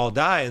and then we all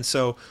die. And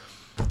so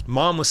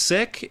mom was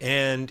sick,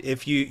 and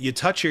if you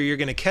touch her, you're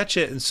going to catch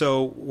it. And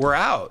so we're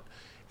out.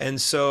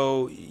 And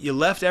so you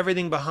left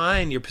everything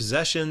behind, your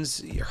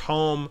possessions, your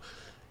home,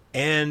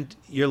 and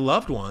your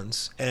loved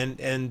ones.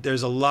 And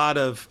there's a lot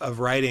of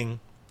writing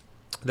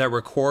that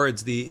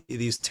records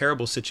these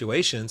terrible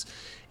situations.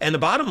 And the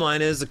bottom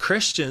line is the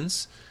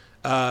Christians,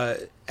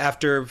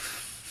 after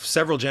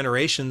several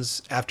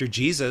generations after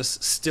Jesus,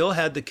 still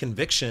had the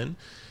conviction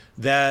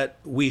that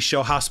we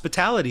show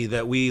hospitality,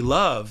 that we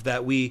love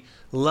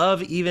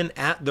even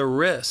at the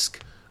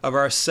risk of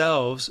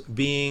ourselves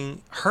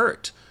being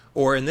hurt,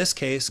 or in this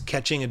case,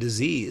 catching a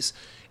disease.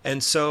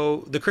 And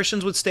so the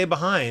Christians would stay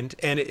behind,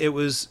 and it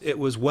was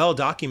well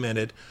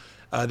documented.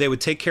 They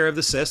would take care of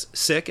the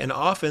sick, and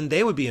often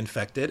they would be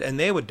infected and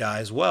they would die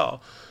as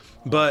well.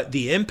 But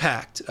the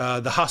impact,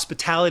 the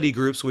hospitality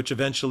groups, which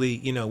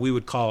eventually, we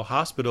would call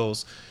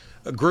hospitals,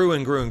 grew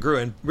and grew and grew.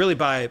 And really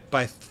by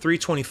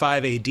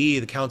 325 AD,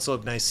 the Council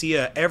of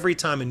Nicaea, every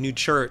time a new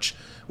church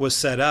was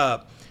set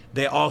up,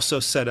 they also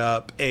set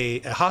up a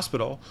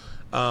hospital.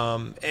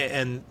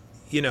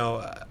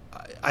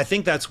 I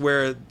think that's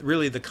where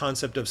really the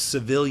concept of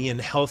civilian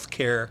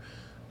healthcare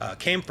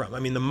came from. I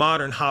mean, the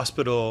modern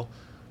hospital,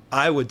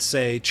 I would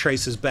say,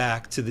 traces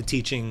back to the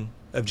teaching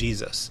of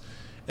Jesus.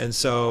 And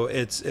so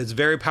it's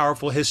very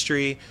powerful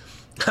history.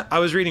 I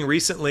was reading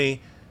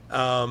recently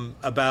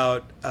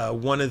about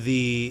one of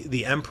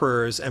the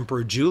emperors,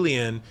 Emperor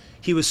Julian.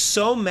 He was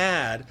so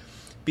mad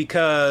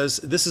because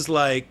this is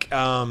like,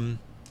 I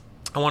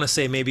want to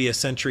say maybe a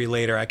century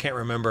later, I can't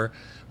remember.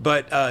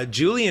 But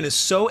Julian is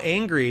so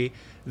angry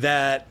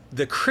that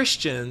the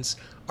Christians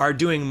are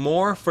doing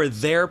more for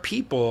their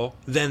people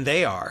than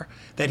they are,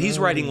 that he's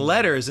writing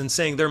letters and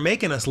saying they're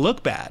making us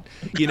look bad.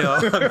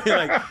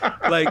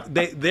 I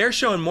mean, they're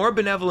showing more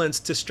benevolence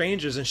to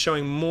strangers and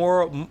showing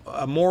more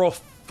moral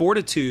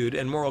fortitude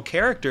and moral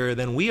character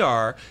than we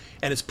are,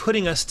 and it's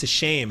putting us to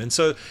shame. And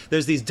so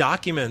there's these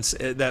documents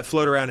that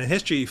float around in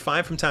history you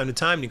find from time to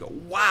time, and you go,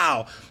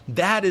 wow,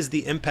 that is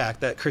the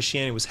impact that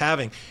Christianity was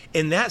having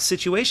in that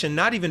situation,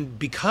 not even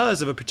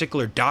because of a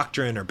particular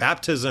doctrine or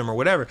baptism or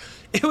whatever.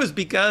 It was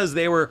because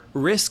they were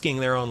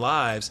risking their own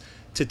lives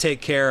to take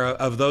care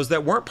of those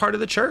that weren't part of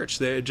the church.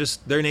 They're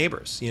just their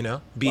neighbors,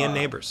 being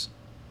neighbors.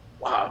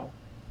 Wow.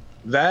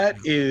 That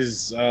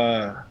is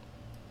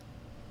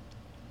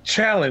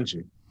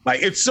challenging.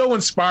 Like, it's so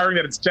inspiring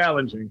that it's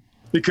challenging,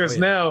 because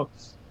now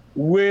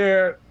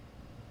where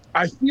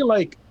I feel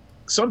like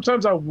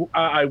sometimes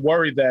I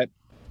worry that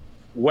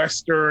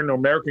Western or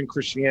American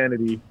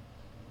Christianity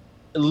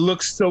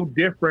looks so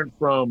different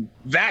from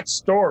that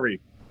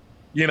story,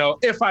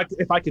 if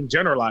I can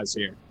generalize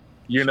here,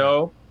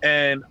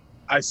 and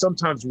I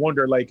sometimes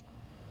wonder, like,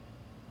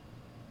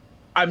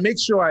 I make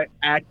sure I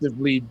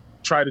actively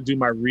try to do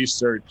my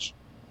research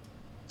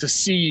to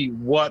see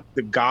what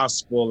the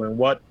gospel and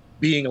what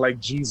being like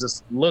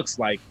Jesus looks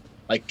like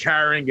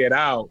carrying it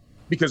out,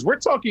 because we're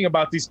talking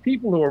about these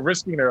people who are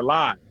risking their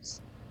lives.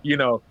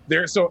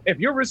 So if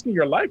you're risking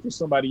your life for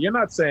somebody, you're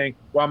not saying,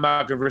 well, I'm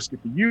not going to risk it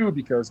for you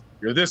because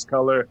you're this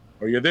color,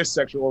 or you're this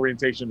sexual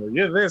orientation, or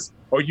you're this,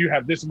 or you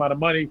have this amount of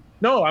money.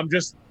 No, I'm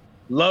just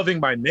loving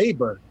my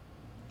neighbor.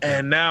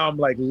 And now I'm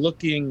like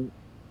looking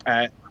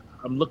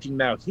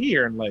now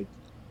here and like,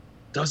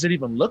 does it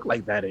even look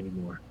like that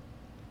anymore?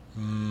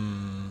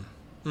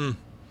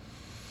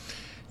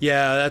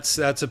 Yeah,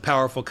 that's a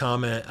powerful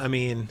comment. I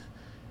mean,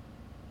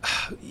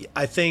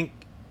 I think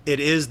it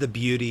is the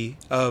beauty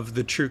of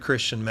the true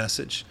Christian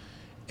message.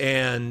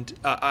 And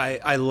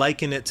I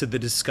liken it to the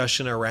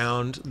discussion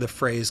around the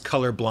phrase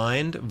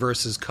colorblind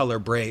versus color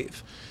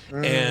brave.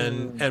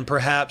 And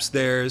perhaps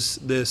there's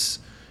this,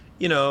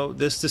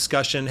 this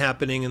discussion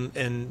happening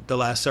in the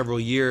last several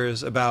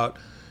years about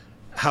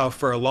how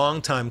for a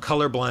long time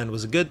colorblind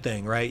was a good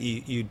thing, right?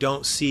 You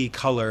don't see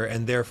color,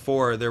 and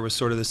therefore there was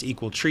sort of this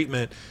equal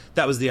treatment.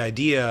 That was the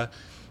idea.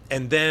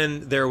 And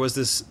then there was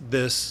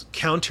this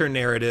counter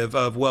narrative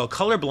of, well,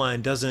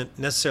 colorblind doesn't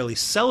necessarily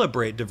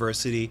celebrate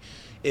diversity.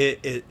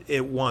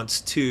 It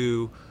wants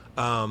to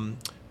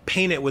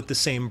paint it with the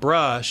same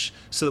brush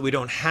so that we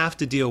don't have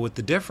to deal with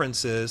the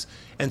differences.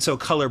 And so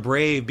color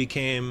brave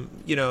became,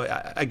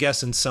 I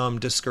guess in some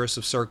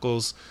discursive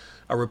circles,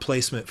 a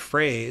replacement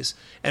phrase.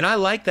 And I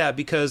like that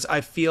because I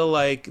feel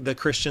like the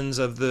Christians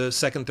of the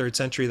 2nd, 3rd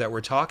century that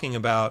we're talking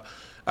about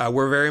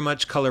were very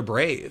much color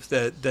brave,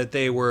 that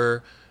they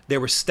were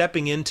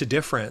stepping into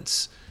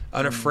difference,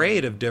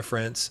 unafraid of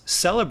difference,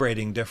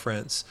 celebrating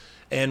difference.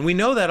 And we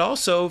know that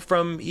also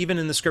from even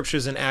in the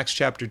scriptures in Acts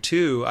chapter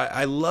 2.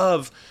 I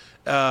love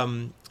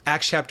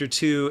Acts chapter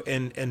 2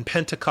 and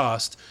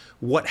Pentecost,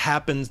 what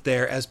happens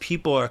there as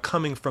people are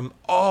coming from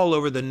all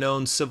over the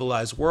known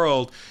civilized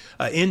world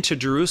into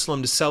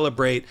Jerusalem to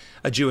celebrate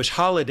a Jewish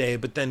holiday,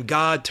 but then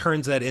God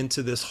turns that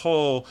into this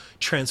whole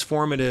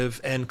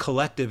transformative and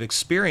collective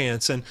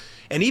experience. And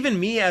even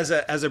me as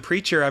a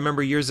preacher, I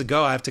remember years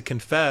ago, I have to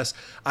confess,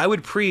 I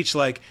would preach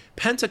like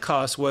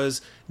Pentecost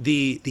was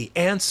the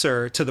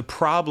answer to the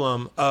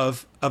problem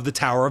of the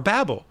Tower of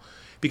Babel.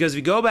 Because if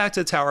you go back to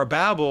the Tower of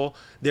Babel,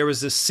 there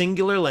was this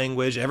singular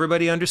language,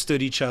 everybody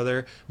understood each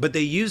other, but they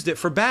used it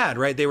for bad,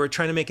 right? They were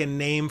trying to make a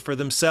name for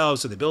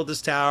themselves. So they built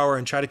this tower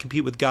and try to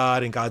compete with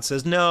God, and God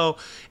says no.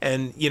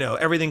 And,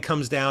 everything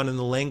comes down and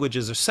the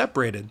languages are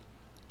separated.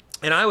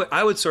 And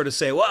I would sort of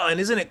say, well, and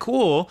isn't it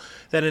cool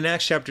that in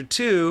Acts chapter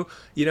 2,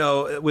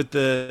 with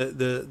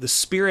the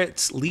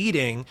spirits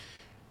leading,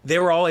 they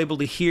were all able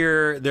to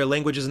hear their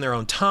languages in their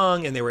own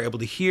tongue, and they were able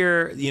to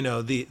hear,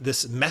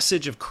 this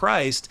message of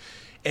Christ.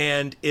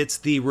 and it's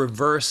the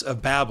reverse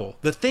of Babel.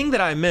 The thing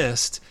that I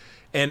missed,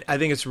 and I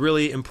think it's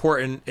really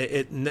important,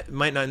 it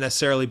might not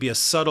necessarily be a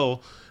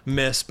subtle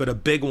miss, but a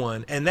big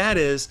one, and that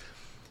is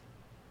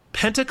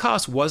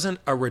Pentecost wasn't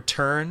a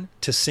return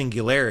to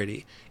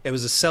singularity. It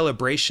was a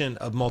celebration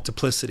of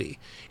multiplicity.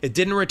 It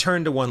didn't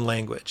return to one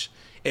language.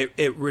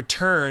 It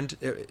returned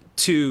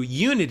to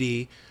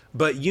unity,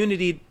 but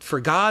unity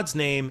for God's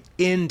name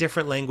in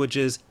different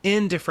languages,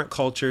 in different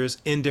cultures,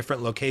 in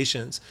different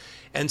locations.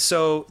 And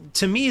so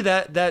to me,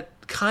 that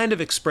kind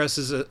of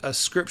expresses a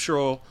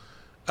scriptural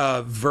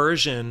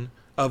version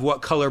of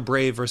what color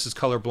brave versus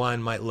color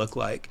blind might look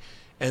like.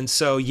 And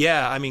so,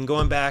 yeah, I mean,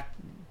 going back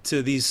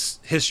to these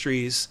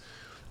histories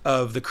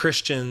of the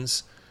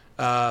Christians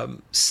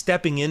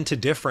stepping into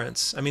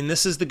difference. I mean,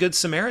 this is the Good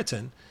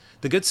Samaritan.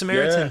 The Good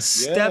Samaritan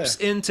steps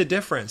into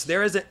difference.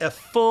 There is a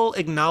full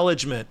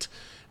acknowledgement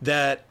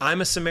that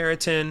I'm a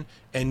Samaritan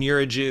and you're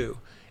a Jew.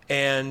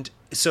 And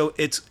so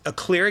it's a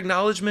clear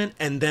acknowledgement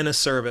and then a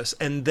service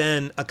and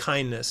then a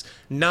kindness.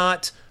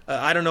 Not,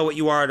 I don't know what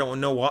you are. I don't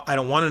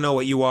want to know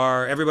what you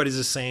are. Everybody's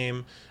the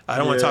same. I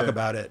don't want to talk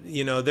about it.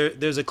 You know,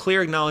 there's a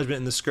clear acknowledgement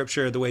in the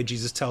scripture, the way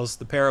Jesus tells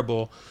the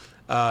parable,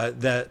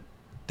 that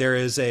there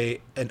is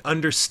an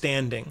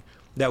understanding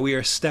that we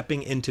are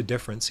stepping into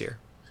difference here.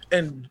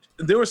 And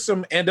there was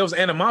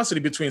animosity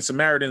between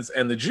Samaritans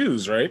and the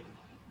Jews, right?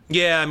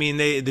 Yeah, I mean,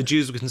 the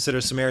Jews would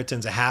consider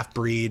Samaritans a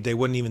half-breed. They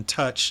wouldn't even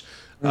touch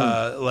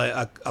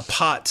like a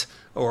pot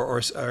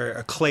or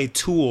a clay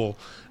tool,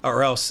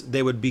 or else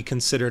they would be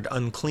considered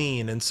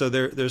unclean. And so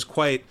there's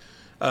quite,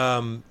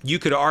 you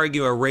could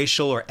argue, a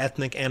racial or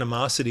ethnic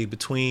animosity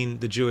between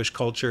the Jewish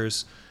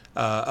cultures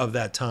of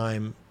that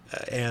time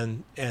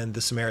and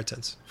the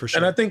Samaritans, for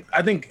sure. And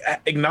I think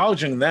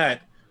acknowledging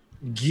that,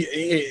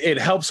 it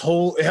helps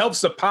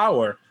the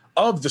power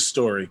of the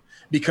story,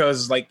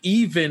 because like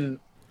even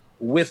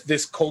with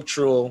this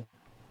cultural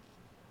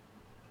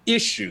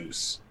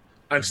issues,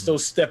 I'm still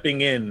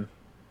stepping in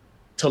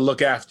to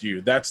look after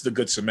you. That's the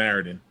Good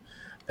Samaritan.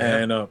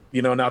 And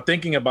now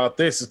thinking about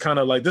this is kind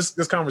of like this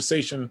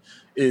conversation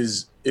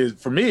is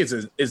for me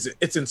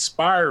it's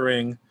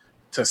inspiring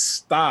to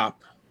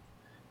stop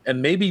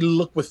and maybe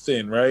look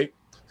within, right?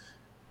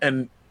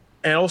 And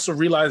also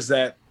realize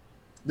that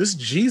this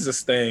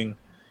Jesus thing,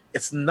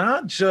 it's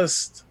not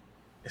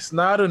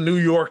a New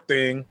York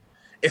thing.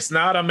 It's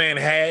not a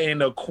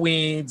Manhattan, a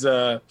Queens,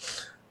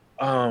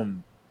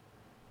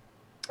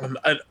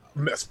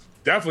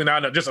 definitely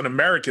not just an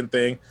American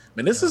thing. I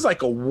mean, this is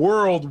like a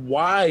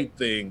worldwide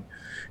thing.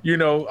 You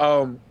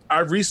know,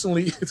 it's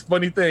a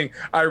funny thing.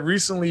 I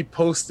recently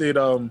posted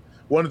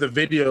one of the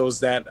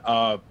videos that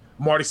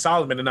Marty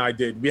Solomon and I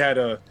did. We had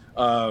a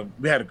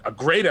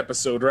great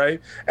episode, right?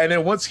 And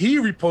then once he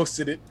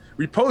reposted,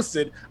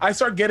 I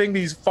start getting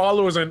these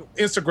followers on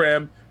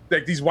Instagram,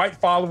 like these white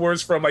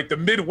followers from like the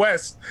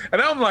Midwest, and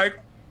I'm like,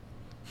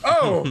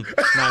 oh,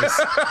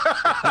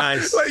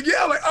 nice. Like,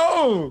 yeah, like,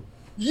 oh,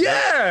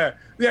 yeah.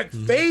 Like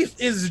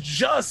faith is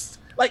just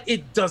like,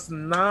 it does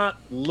not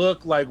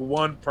look like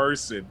one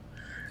person,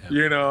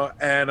 you know,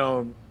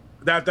 and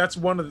that's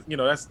one of the,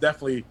 that's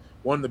definitely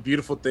one of the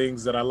beautiful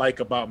things that I like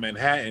about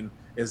Manhattan,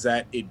 is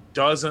that it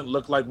doesn't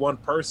look like one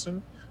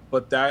person,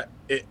 but that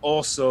it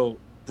also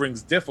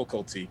brings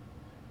difficulty.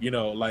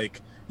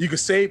 Like you could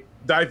say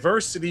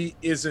diversity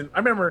isn't. I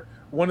remember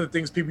one of the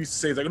things people used to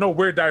say is like, no,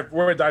 we're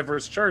a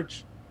diverse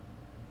church,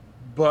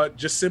 but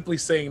just simply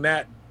saying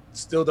that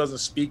still doesn't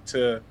speak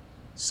to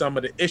some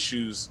of the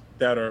issues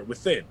that are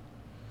within.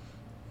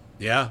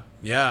 Yeah.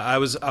 I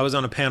was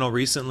on a panel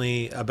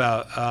recently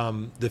about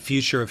the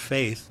future of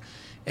faith,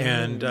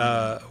 and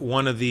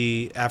one of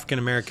the African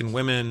American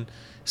women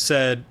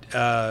said,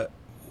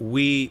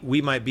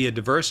 we might be a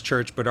diverse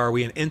church, but are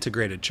we an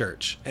integrated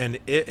church? And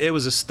it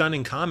was a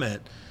stunning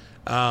comment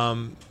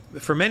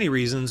for many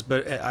reasons,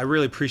 but I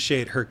really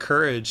appreciate her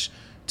courage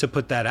to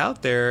put that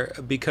out there,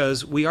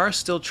 because we are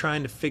still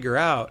trying to figure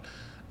out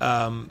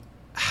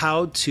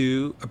how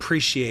to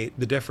appreciate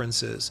the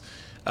differences.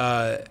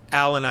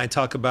 Al and I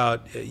talk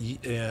about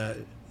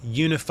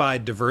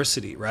unified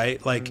diversity,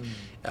 right? Like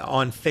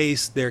on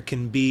face, there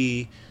can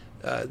be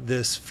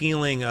this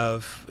feeling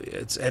of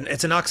it's an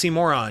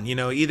oxymoron,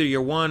 either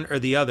you're one or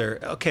the other.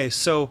 Okay,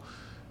 so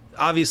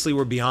obviously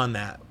we're beyond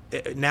that.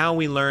 Now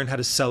we learn how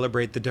to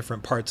celebrate the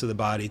different parts of the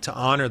body, to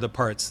honor the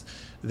parts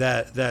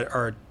that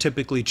are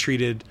typically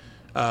treated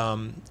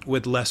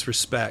with less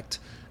respect.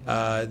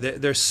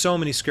 There's so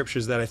many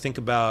scriptures that I think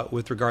about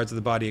with regards to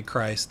the body of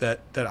Christ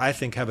that I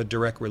think have a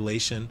direct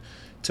relation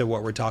to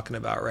what we're talking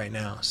about right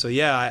now. So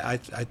yeah,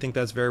 I think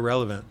that's very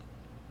relevant.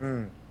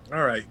 All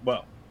right,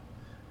 well,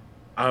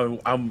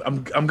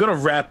 I'm gonna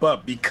wrap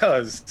up,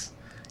 because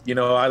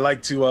I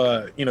like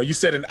to you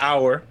said an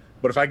hour,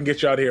 but if I can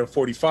get you out here in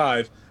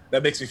 45,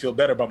 that makes me feel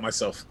better about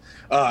myself.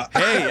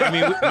 Hey, I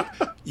mean,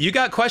 you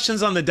got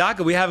questions on the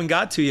docket we haven't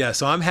got to yet,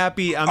 so I'm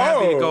happy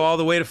to go all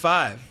the way to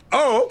 5.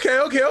 Oh,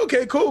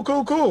 okay,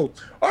 cool.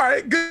 All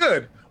right,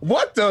 good.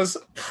 What does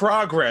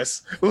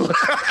progress?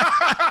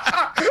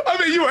 I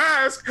mean, you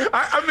ask.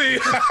 I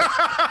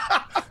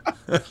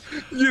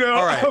You know,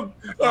 All right. all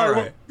right.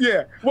 Well,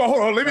 yeah. Well,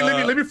 hold on.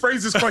 Let me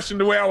phrase this question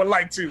the way I would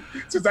like to,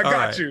 since I got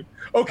right. you.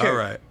 Okay. All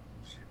right.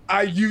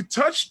 You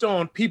touched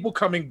on people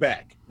coming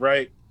back,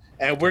 right?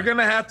 And we're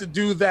gonna have to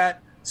do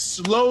that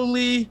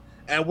slowly,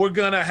 and we're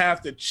gonna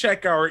have to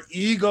check our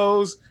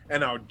egos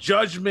and our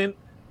judgment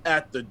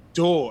at the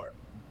door.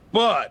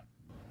 But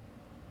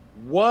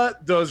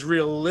what does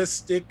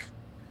realistic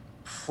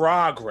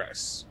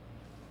progress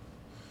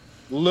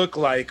look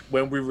like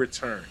when we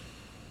return?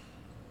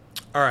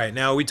 All right.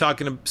 Now, are we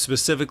talking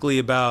specifically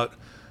about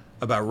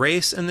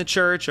race in the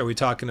church? Are we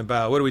talking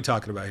about, what are we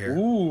talking about here?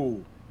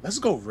 Ooh, let's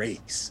go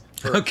race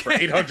for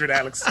 800,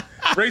 Alex.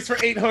 Race for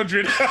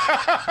 800.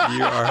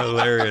 You are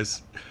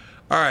hilarious.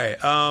 All right.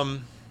 I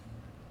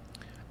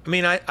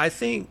mean, I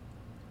think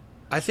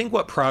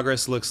what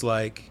progress looks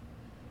like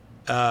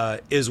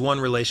is one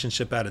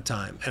relationship at a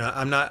time. And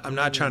I'm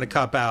not trying to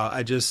cop out.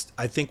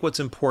 I think what's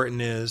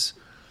important is,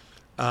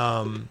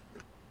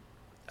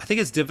 I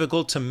think it's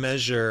difficult to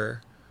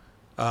measure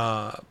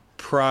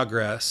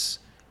progress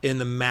in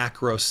the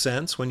macro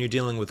sense when you're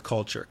dealing with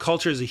culture.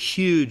 Culture is a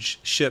huge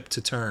ship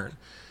to turn.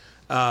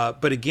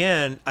 But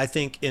again, I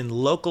think in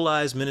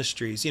localized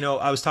ministries,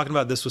 I was talking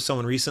about this with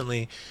someone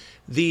recently.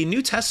 The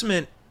New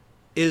Testament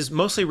is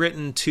mostly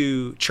written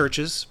to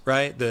churches,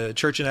 right? The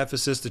church in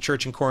Ephesus, the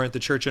church in Corinth, the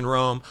church in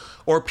Rome,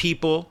 or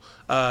people,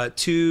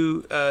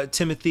 to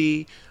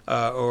Timothy,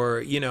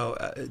 or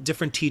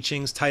different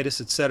teachings, Titus,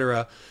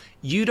 etc.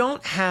 You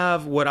don't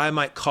have what I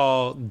might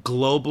call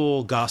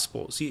global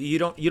gospels. You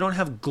don't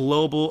have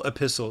global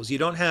epistles. You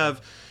don't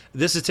have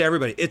this is to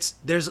everybody.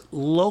 There's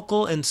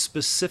local and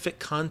specific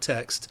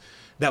context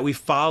that we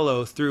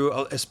follow through,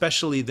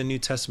 especially the New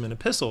Testament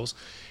epistles.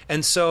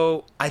 And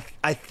so I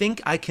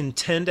think I can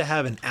tend to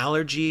have an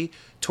allergy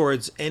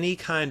towards any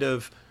kind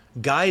of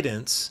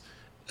guidance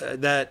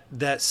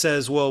that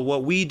says, well,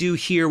 what we do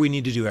here, we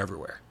need to do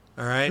everywhere.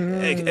 All right.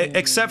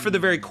 Except for the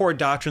very core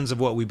doctrines of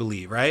what we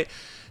believe. Right.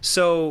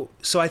 So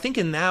I think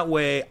in that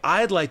way,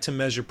 I'd like to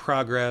measure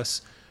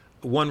progress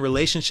one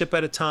relationship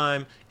at a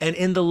time and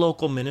in the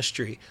local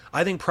ministry.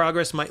 I think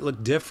progress might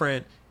look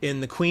different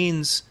in the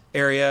Queens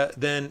area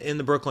than in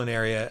the Brooklyn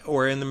area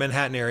or in the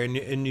Manhattan area,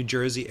 in New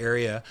Jersey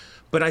area.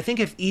 But I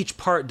think if each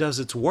part does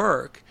its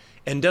work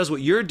and does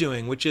what you're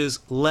doing, which is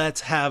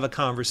let's have a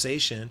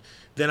conversation,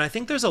 then I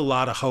think there's a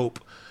lot of hope.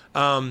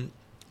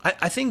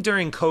 I think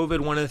during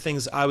COVID, one of the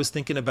things I was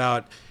thinking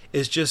about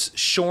is just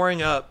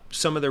shoring up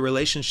some of the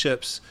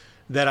relationships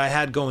that I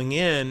had going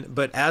in.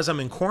 But as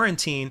I'm in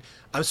quarantine,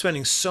 I'm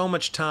spending so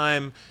much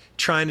time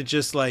trying to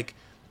just like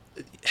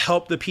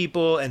help the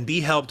people and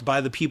be helped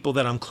by the people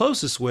that I'm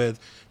closest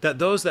with, that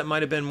those that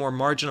might have been more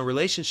marginal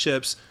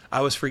relationships, I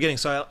was forgetting.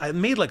 So I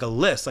made like a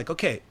list, like,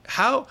 okay,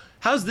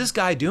 how's this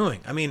guy doing?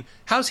 I mean,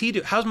 how's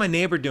my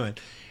neighbor doing?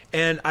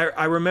 And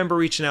I remember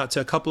reaching out to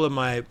a couple of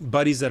my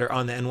buddies that are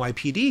on the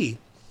NYPD.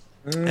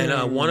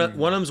 And one of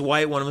them's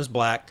white, one of them's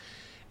black.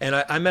 And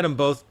I met them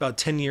both about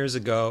 10 years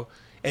ago.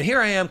 And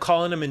here I am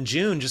calling them in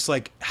June, just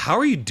like, how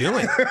are you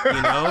doing?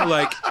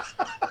 Like,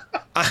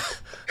 I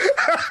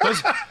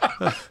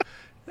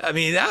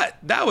mean,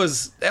 that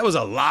was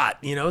a lot,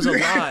 it was a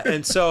lot.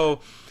 And so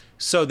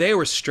they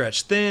were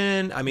stretched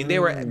thin. I mean, they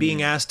were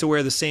being asked to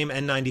wear the same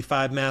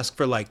N95 mask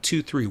for like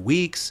 2-3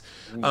 weeks.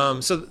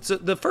 So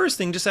the first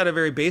thing, just out of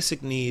very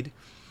basic need,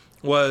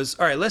 was,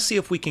 all right, let's see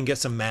if we can get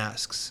some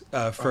masks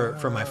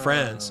for my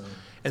friends.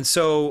 And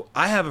so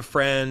I have a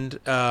friend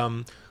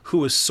who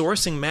was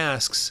sourcing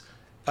masks,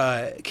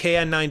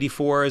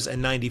 KN94s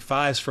and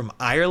 95s from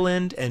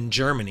Ireland and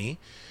Germany.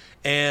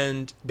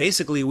 And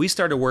basically we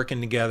started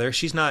working together.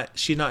 She's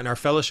not in our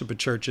fellowship of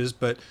churches,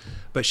 but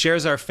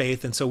shares our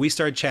faith. And so we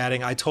started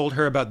chatting. I told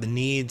her about the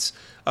needs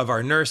of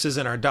our nurses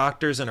and our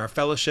doctors and our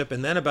fellowship,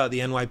 and then about the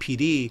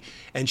NYPD.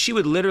 And she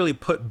would literally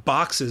put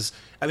boxes.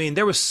 I mean,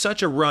 there was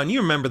such a run.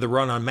 You remember the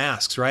run on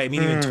masks, right? I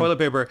mean, even toilet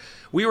paper.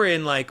 We were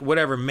in like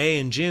whatever, May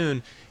and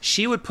June.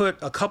 She would put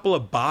a couple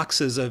of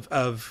boxes of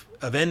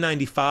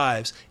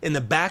N95s in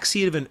the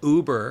backseat of an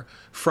Uber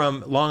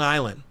from Long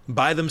Island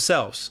by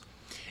themselves,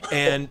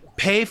 and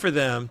pay for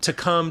them to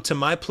come to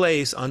my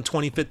place on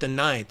 25th and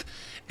 9th.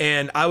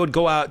 And I would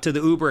go out to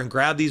the Uber and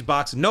grab these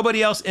boxes.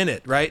 Nobody else in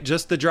it, right?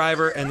 Just the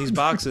driver and these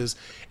boxes.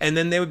 And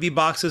then there would be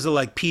boxes of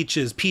like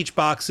peach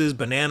boxes,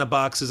 banana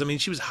boxes. I mean,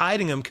 she was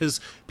hiding them because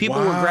people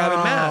were grabbing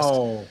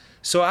masks.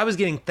 So I was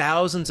getting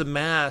thousands of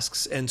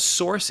masks and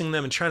sourcing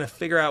them and trying to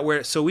figure out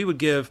where. So we would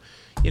give,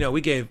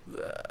 we gave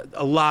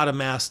a lot of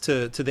masks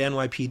to the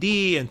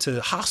NYPD and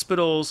to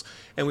hospitals,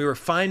 and we were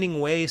finding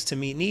ways to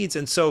meet needs.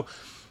 And so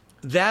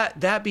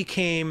that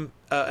became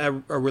a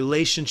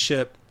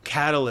relationship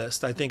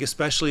catalyst, I think,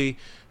 especially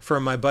for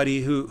my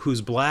buddy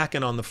who's black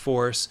and on the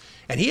force.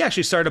 And he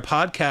actually started a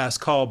podcast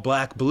called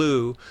Black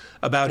Blue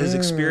about his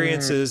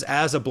experiences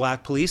as a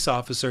black police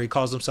officer. He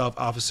calls himself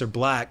Officer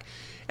Black.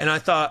 And I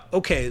thought,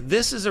 okay,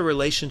 this is a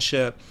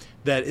relationship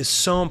that is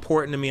so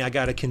important to me. I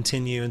got to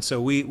continue. And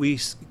so we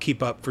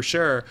keep up for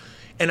sure.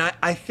 And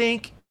I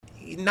think,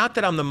 not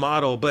that I'm the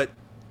model, but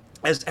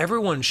as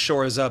everyone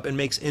shores up and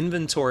makes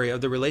inventory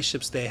of the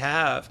relationships they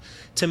have,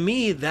 to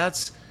me,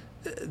 that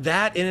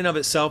in and of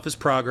itself is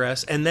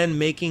progress. And then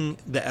making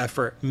the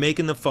effort,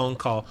 making the phone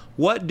call.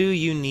 What do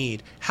you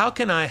need? How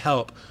can I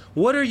help?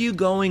 What are you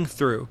going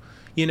through?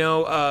 You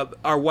know,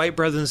 our white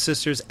brothers and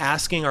sisters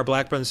asking our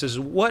black brothers and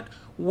sisters,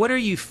 what are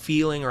you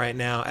feeling right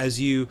now as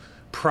you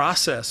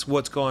process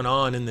what's going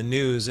on in the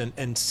news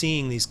and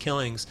seeing these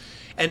killings?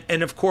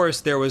 And of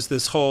course, there was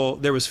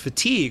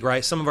fatigue,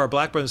 right? Some of our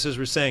black brothers and sisters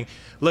were saying,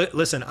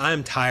 listen,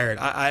 I'm tired.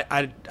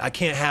 I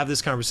can't have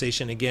this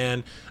conversation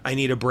again. I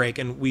need a break.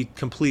 And we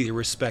completely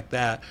respect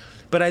that.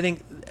 But I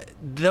think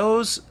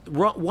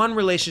one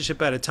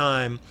relationship at a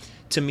time,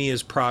 to me,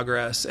 is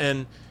progress.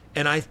 And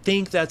I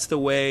think that's the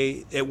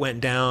way it went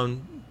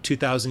down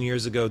 2,000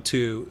 years ago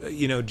too.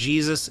 You know,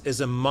 Jesus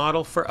is a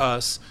model for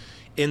us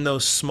in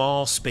those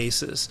small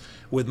spaces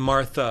with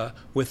Martha,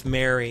 with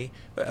Mary,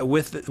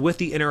 with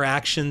the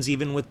interactions,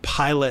 even with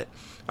Pilate,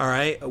 all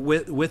right,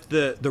 with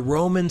the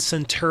Roman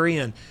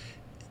centurion,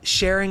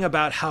 sharing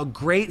about how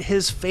great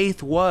his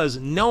faith was,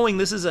 knowing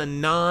this is a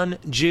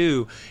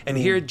non-Jew, and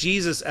here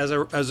Jesus as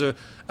a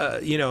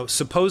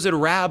supposed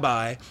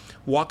rabbi,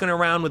 walking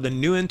around with a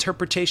new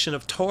interpretation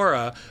of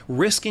Torah,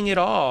 risking it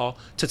all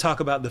to talk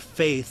about the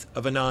faith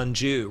of a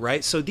non-Jew,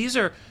 right? So these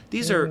are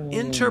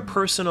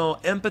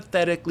interpersonal,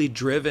 empathetically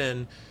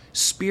driven,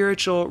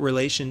 spiritual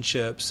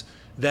relationships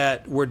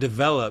that were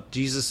developed.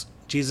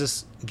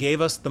 Jesus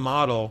gave us the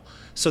model.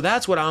 So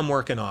that's what I'm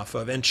working off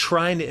of and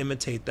trying to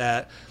imitate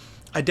that.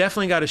 I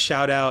definitely got a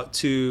shout out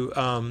to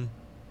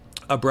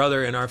a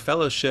brother in our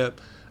fellowship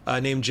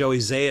named Joey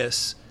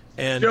Zayas.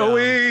 And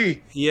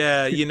Joey!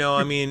 Yeah, you know,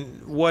 I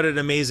mean, what an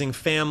amazing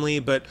family.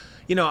 But,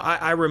 you know,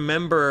 I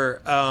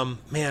remember,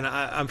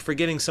 I'm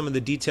forgetting some of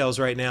the details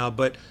right now,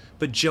 but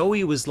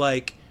Joey was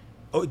like,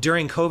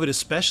 during COVID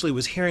especially,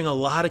 was hearing a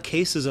lot of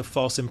cases of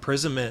false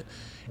imprisonment.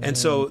 And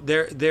so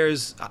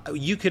there's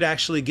you could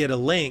actually get a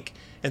link.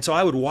 And so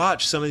I would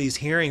watch some of these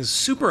hearings,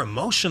 super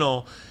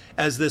emotional,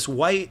 as this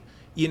white,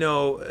 you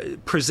know,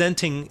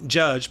 presenting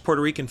judge,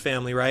 Puerto Rican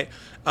family, right?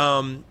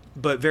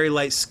 But very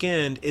light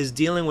skinned, is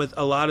dealing with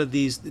a lot of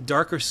these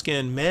darker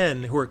skinned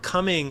men who are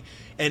coming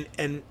and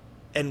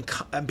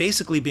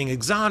basically being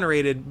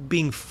exonerated,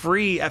 being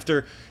free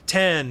after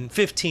 10,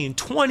 15,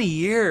 20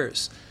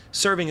 years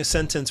serving a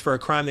sentence for a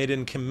crime they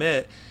didn't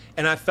commit.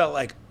 And I felt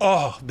like,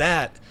 oh,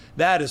 that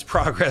is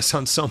progress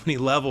on so many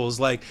levels.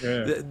 Like,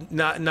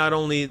 not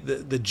only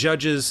the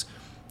judge's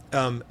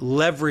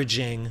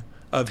leveraging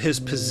of his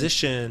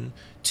position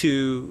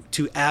to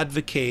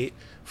advocate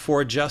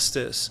for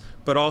justice,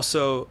 but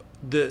also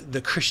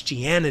the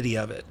Christianity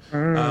of it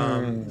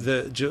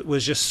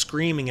was just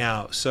screaming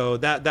out. So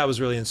that was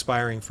really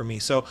inspiring for me.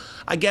 So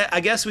I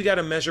guess we got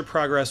to measure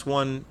progress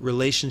one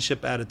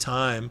relationship at a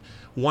time,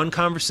 one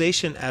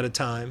conversation at a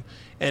time,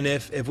 and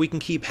if we can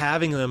keep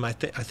having them, I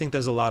think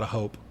there's a lot of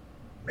hope.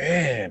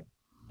 Man,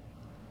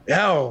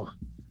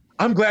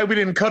 I'm glad we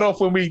didn't cut off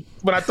when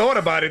I thought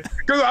about it,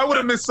 because I would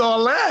have missed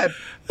all that.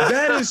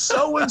 That is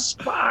so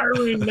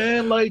inspiring,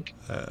 man. Like,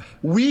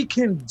 we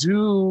can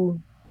do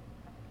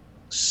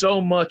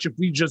so much if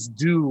we just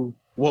do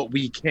what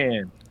we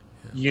can.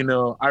 You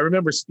know, I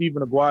remember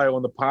Stephen Aguayo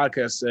on the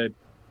podcast said,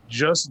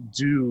 just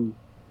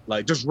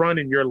run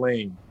in your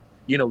lane.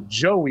 You know,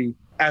 Joey,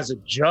 as a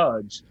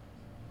judge,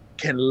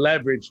 can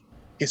leverage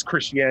his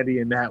Christianity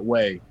in that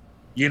way.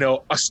 You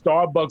know, a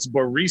Starbucks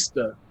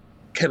barista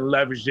can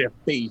leverage their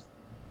faith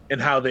in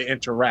how they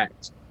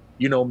interact.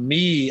 You know,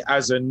 me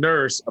as a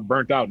nurse, a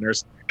burnt out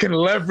nurse, can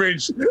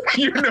leverage,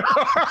 you know,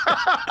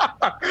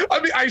 I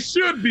mean, I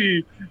should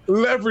be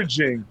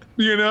leveraging,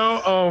 you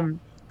know,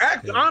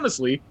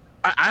 honestly,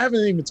 I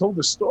haven't even told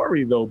the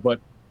story though, but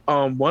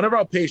one of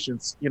our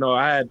patients, you know,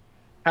 I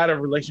had a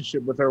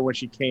relationship with her when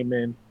she came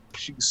in.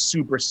 She's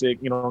super sick,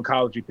 you know,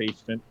 oncology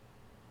patient.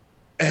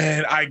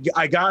 And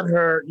I got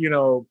her, you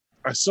know,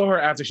 I saw her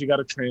after she got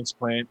a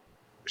transplant.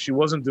 She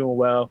wasn't doing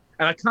well.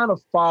 And I kind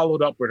of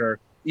followed up with her,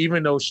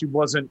 even though she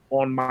wasn't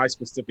on my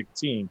specific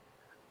team.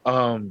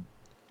 And,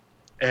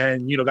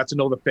 you know, got to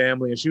know the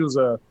family. And she was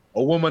a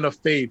woman of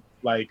faith,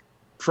 like,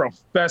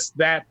 professed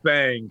that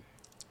thing.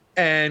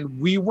 And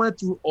we went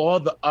through all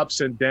the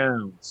ups and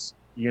downs,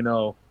 you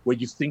know, where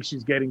you think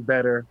she's getting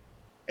better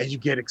and you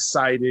get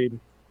excited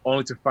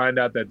only to find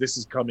out that this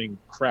is coming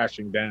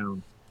crashing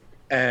down.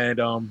 And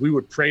we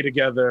would pray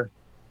together.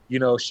 You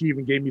know, she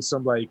even gave me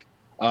some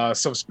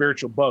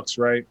spiritual bucks,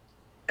 right?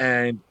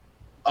 And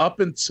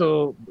up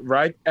until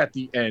right at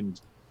the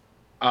end,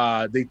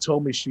 they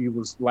told me she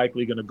was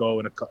likely going to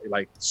go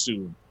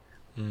soon.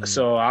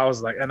 So I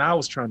was like, and I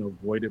was trying to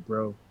avoid it,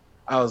 bro.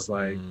 I was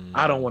like,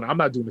 I'm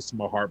not doing this to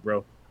my heart,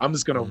 bro. I'm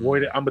just going to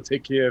avoid it. I'm going to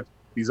take care of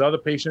these other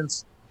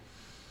patients.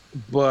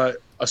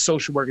 But a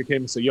social worker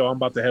came and said, yo, I'm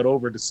about to head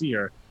over to see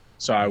her.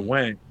 So I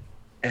went,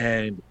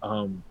 and,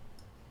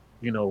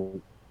 you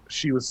know,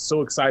 she was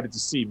so excited to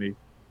see me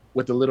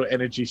with the little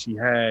energy she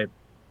had.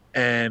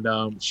 And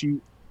she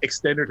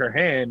extended her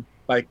hand,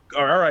 like,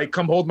 all right,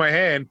 come hold my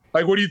hand.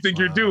 Like, what do you think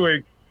you're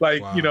doing?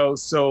 Like, you know,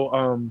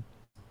 so,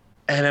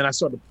 And then I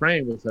started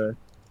praying with her.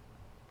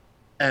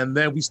 And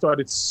then we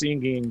started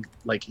singing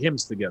like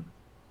hymns together,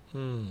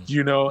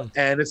 you know,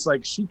 and it's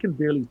like she can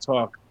barely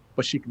talk,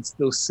 but she can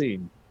still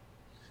sing,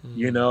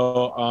 you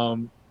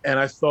know. And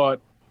I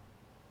thought,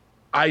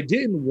 I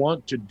didn't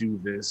want to do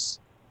this,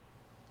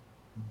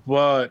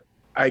 but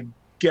I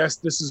guess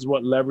this is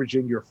what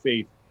leveraging your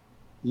faith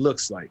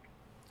looks like.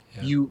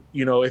 Yeah.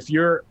 You know, if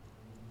you're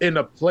in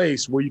a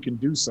place where you can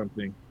do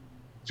something,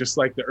 just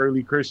like the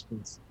early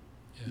Christians,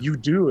 you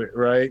do it,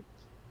 right?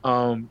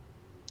 And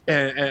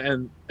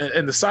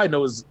the side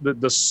note is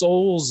the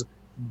soul's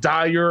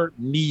dire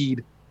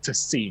need to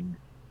sing.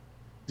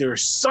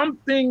 There's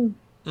something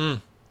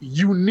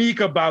unique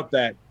about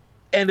that,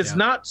 and it's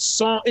not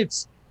song.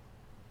 It's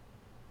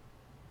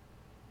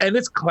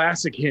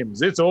classic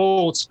hymns. It's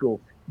old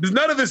school. There's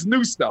none of this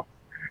new stuff,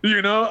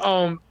 you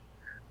know.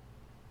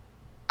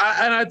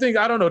 I think,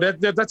 I don't know,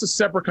 that's a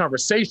separate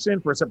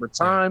conversation for a separate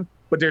time.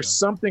 But there's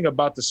something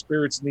about the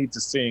Spirit's need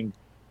to sing.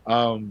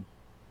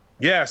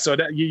 So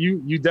that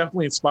you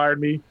definitely inspired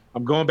me.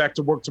 I'm going back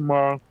to work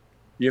tomorrow.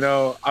 You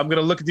know, I'm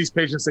gonna look at these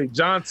patients and say,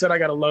 John said I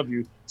gotta love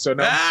you. So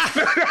now.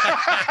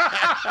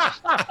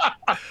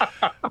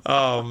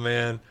 Oh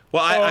man.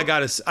 Well, I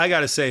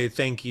gotta say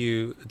thank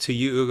you to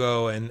you,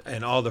 Ugo,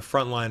 and all the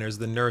frontliners,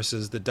 the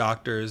nurses, the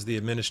doctors, the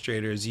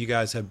administrators. You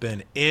guys have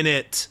been in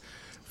it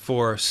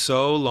for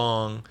so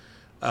long.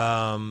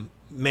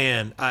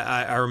 Man,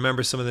 I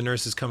remember some of the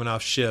nurses coming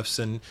off shifts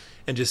and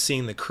just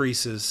seeing the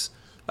creases,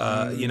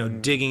 you know,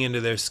 digging into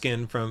their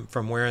skin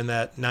from wearing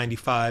that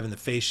 95 and the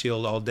face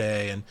shield all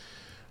day. And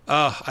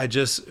I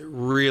just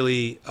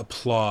really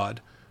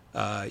applaud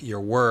your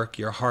work,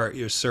 your heart,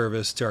 your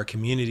service to our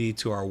community,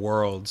 to our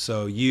world.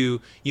 So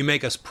you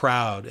make us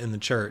proud in the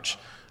church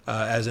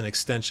as an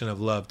extension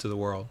of love to the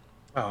world.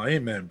 Oh,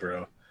 amen,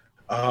 bro.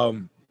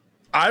 I'm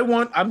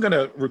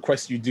gonna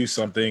request you do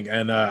something,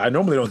 and I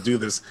normally don't do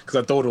this because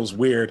I thought it was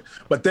weird,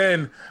 but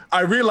then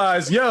I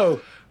realized,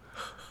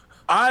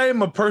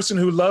 I'm a person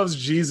who loves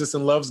Jesus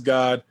and loves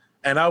God,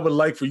 and I would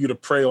like for you to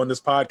pray on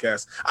this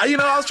podcast. I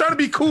was trying to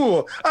be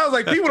cool. I was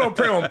like, people don't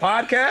pray on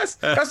podcasts.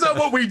 That's not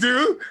what we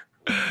do.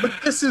 But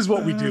this is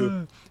what we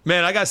do.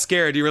 Man, I got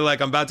scared. You were like,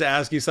 I'm about to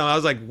ask you something. I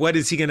was like, what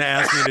is he going to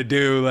ask me to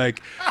do?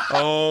 Like,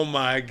 oh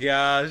my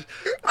gosh.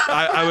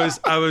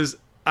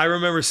 I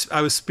remember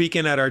I was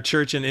speaking at our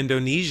church in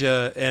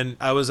Indonesia, and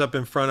I was up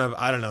in front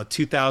of,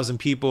 2,000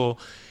 people,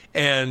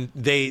 and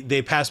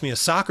they passed me a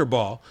soccer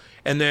ball,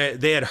 and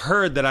they had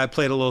heard that I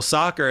played a little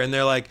soccer, and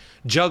they're like,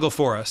 juggle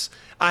for us.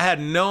 I had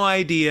no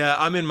idea.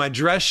 I'm in my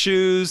dress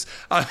shoes.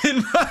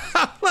 I'm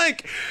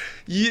like,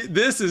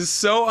 this is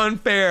so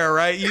unfair,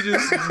 right? You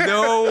just,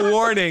 no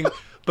warning.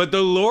 But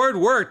the Lord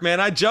worked, man.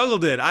 I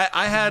juggled it.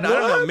 I had, what? I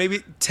don't know,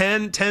 maybe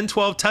 10,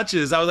 12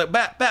 touches. I was like,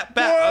 bat.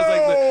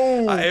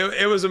 I was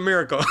like, it was a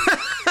miracle.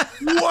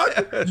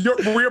 What?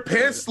 Were your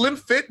pants slim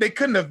fit? They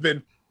couldn't have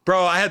been.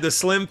 Bro, I had the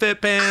slim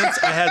fit pants.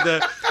 I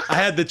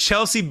had the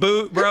Chelsea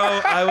boot, bro.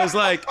 I was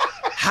like,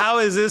 how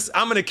is this?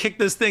 I'm going to kick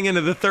this thing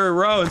into the third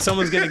row and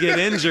someone's going to get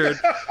injured.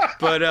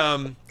 But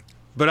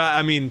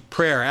I mean,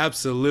 prayer,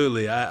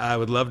 absolutely. I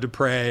would love to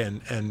pray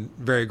and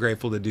very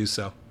grateful to do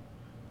so.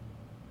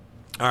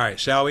 All right,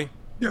 shall we?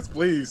 Yes,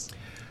 please.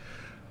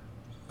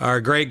 Our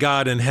great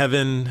God in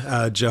heaven,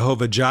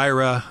 Jehovah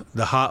Jireh,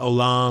 the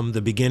Ha-Olam,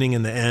 the beginning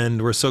and the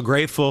end. We're so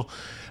grateful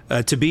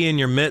to be in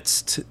your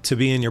midst, to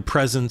be in your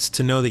presence,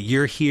 to know that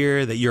you're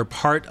here, that you're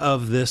part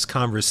of this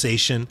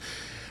conversation,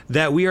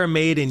 that we are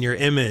made in your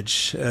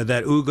image,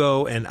 that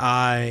Ugo and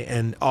I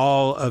and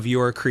all of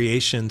your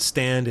creation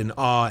stand in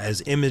awe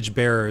as image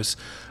bearers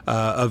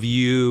of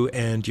you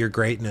and your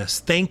greatness.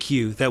 Thank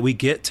you that we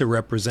get to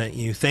represent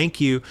you. Thank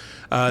you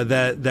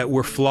that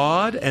we're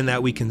flawed and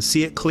that we can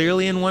see it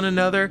clearly in one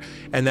another,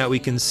 and that we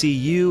can see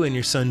you and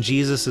your son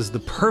Jesus as the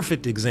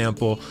perfect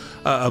example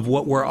of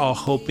what we're all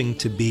hoping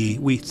to be.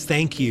 We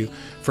thank you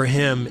for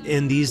him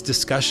in these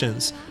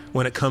discussions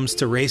when it comes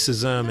to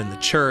racism and the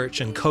church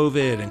and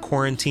COVID and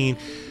quarantine.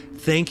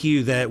 Thank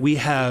you that we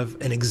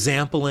have an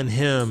example in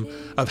him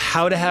of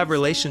how to have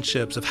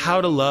relationships, of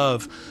how to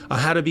love, on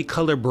how to be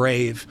color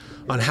brave,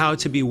 on how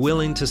to be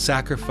willing to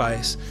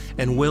sacrifice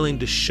and willing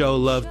to show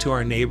love to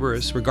our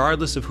neighbors,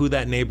 regardless of who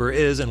that neighbor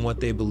is and what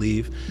they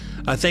believe.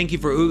 Thank you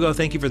for Ugo.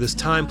 Thank you for this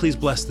time. Please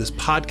bless this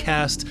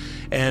podcast.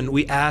 And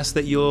we ask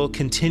that you'll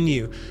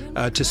continue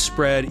to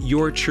spread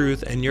your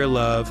truth and your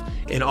love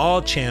in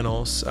all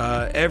channels,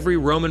 every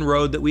Roman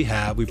road that we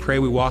have. We pray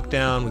we walk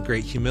down with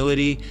great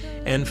humility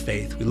and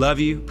faith. We love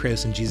you. Pray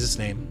this in Jesus'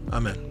 name.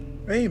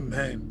 Amen.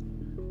 Amen.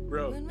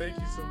 Bro, thank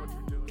you so much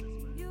for doing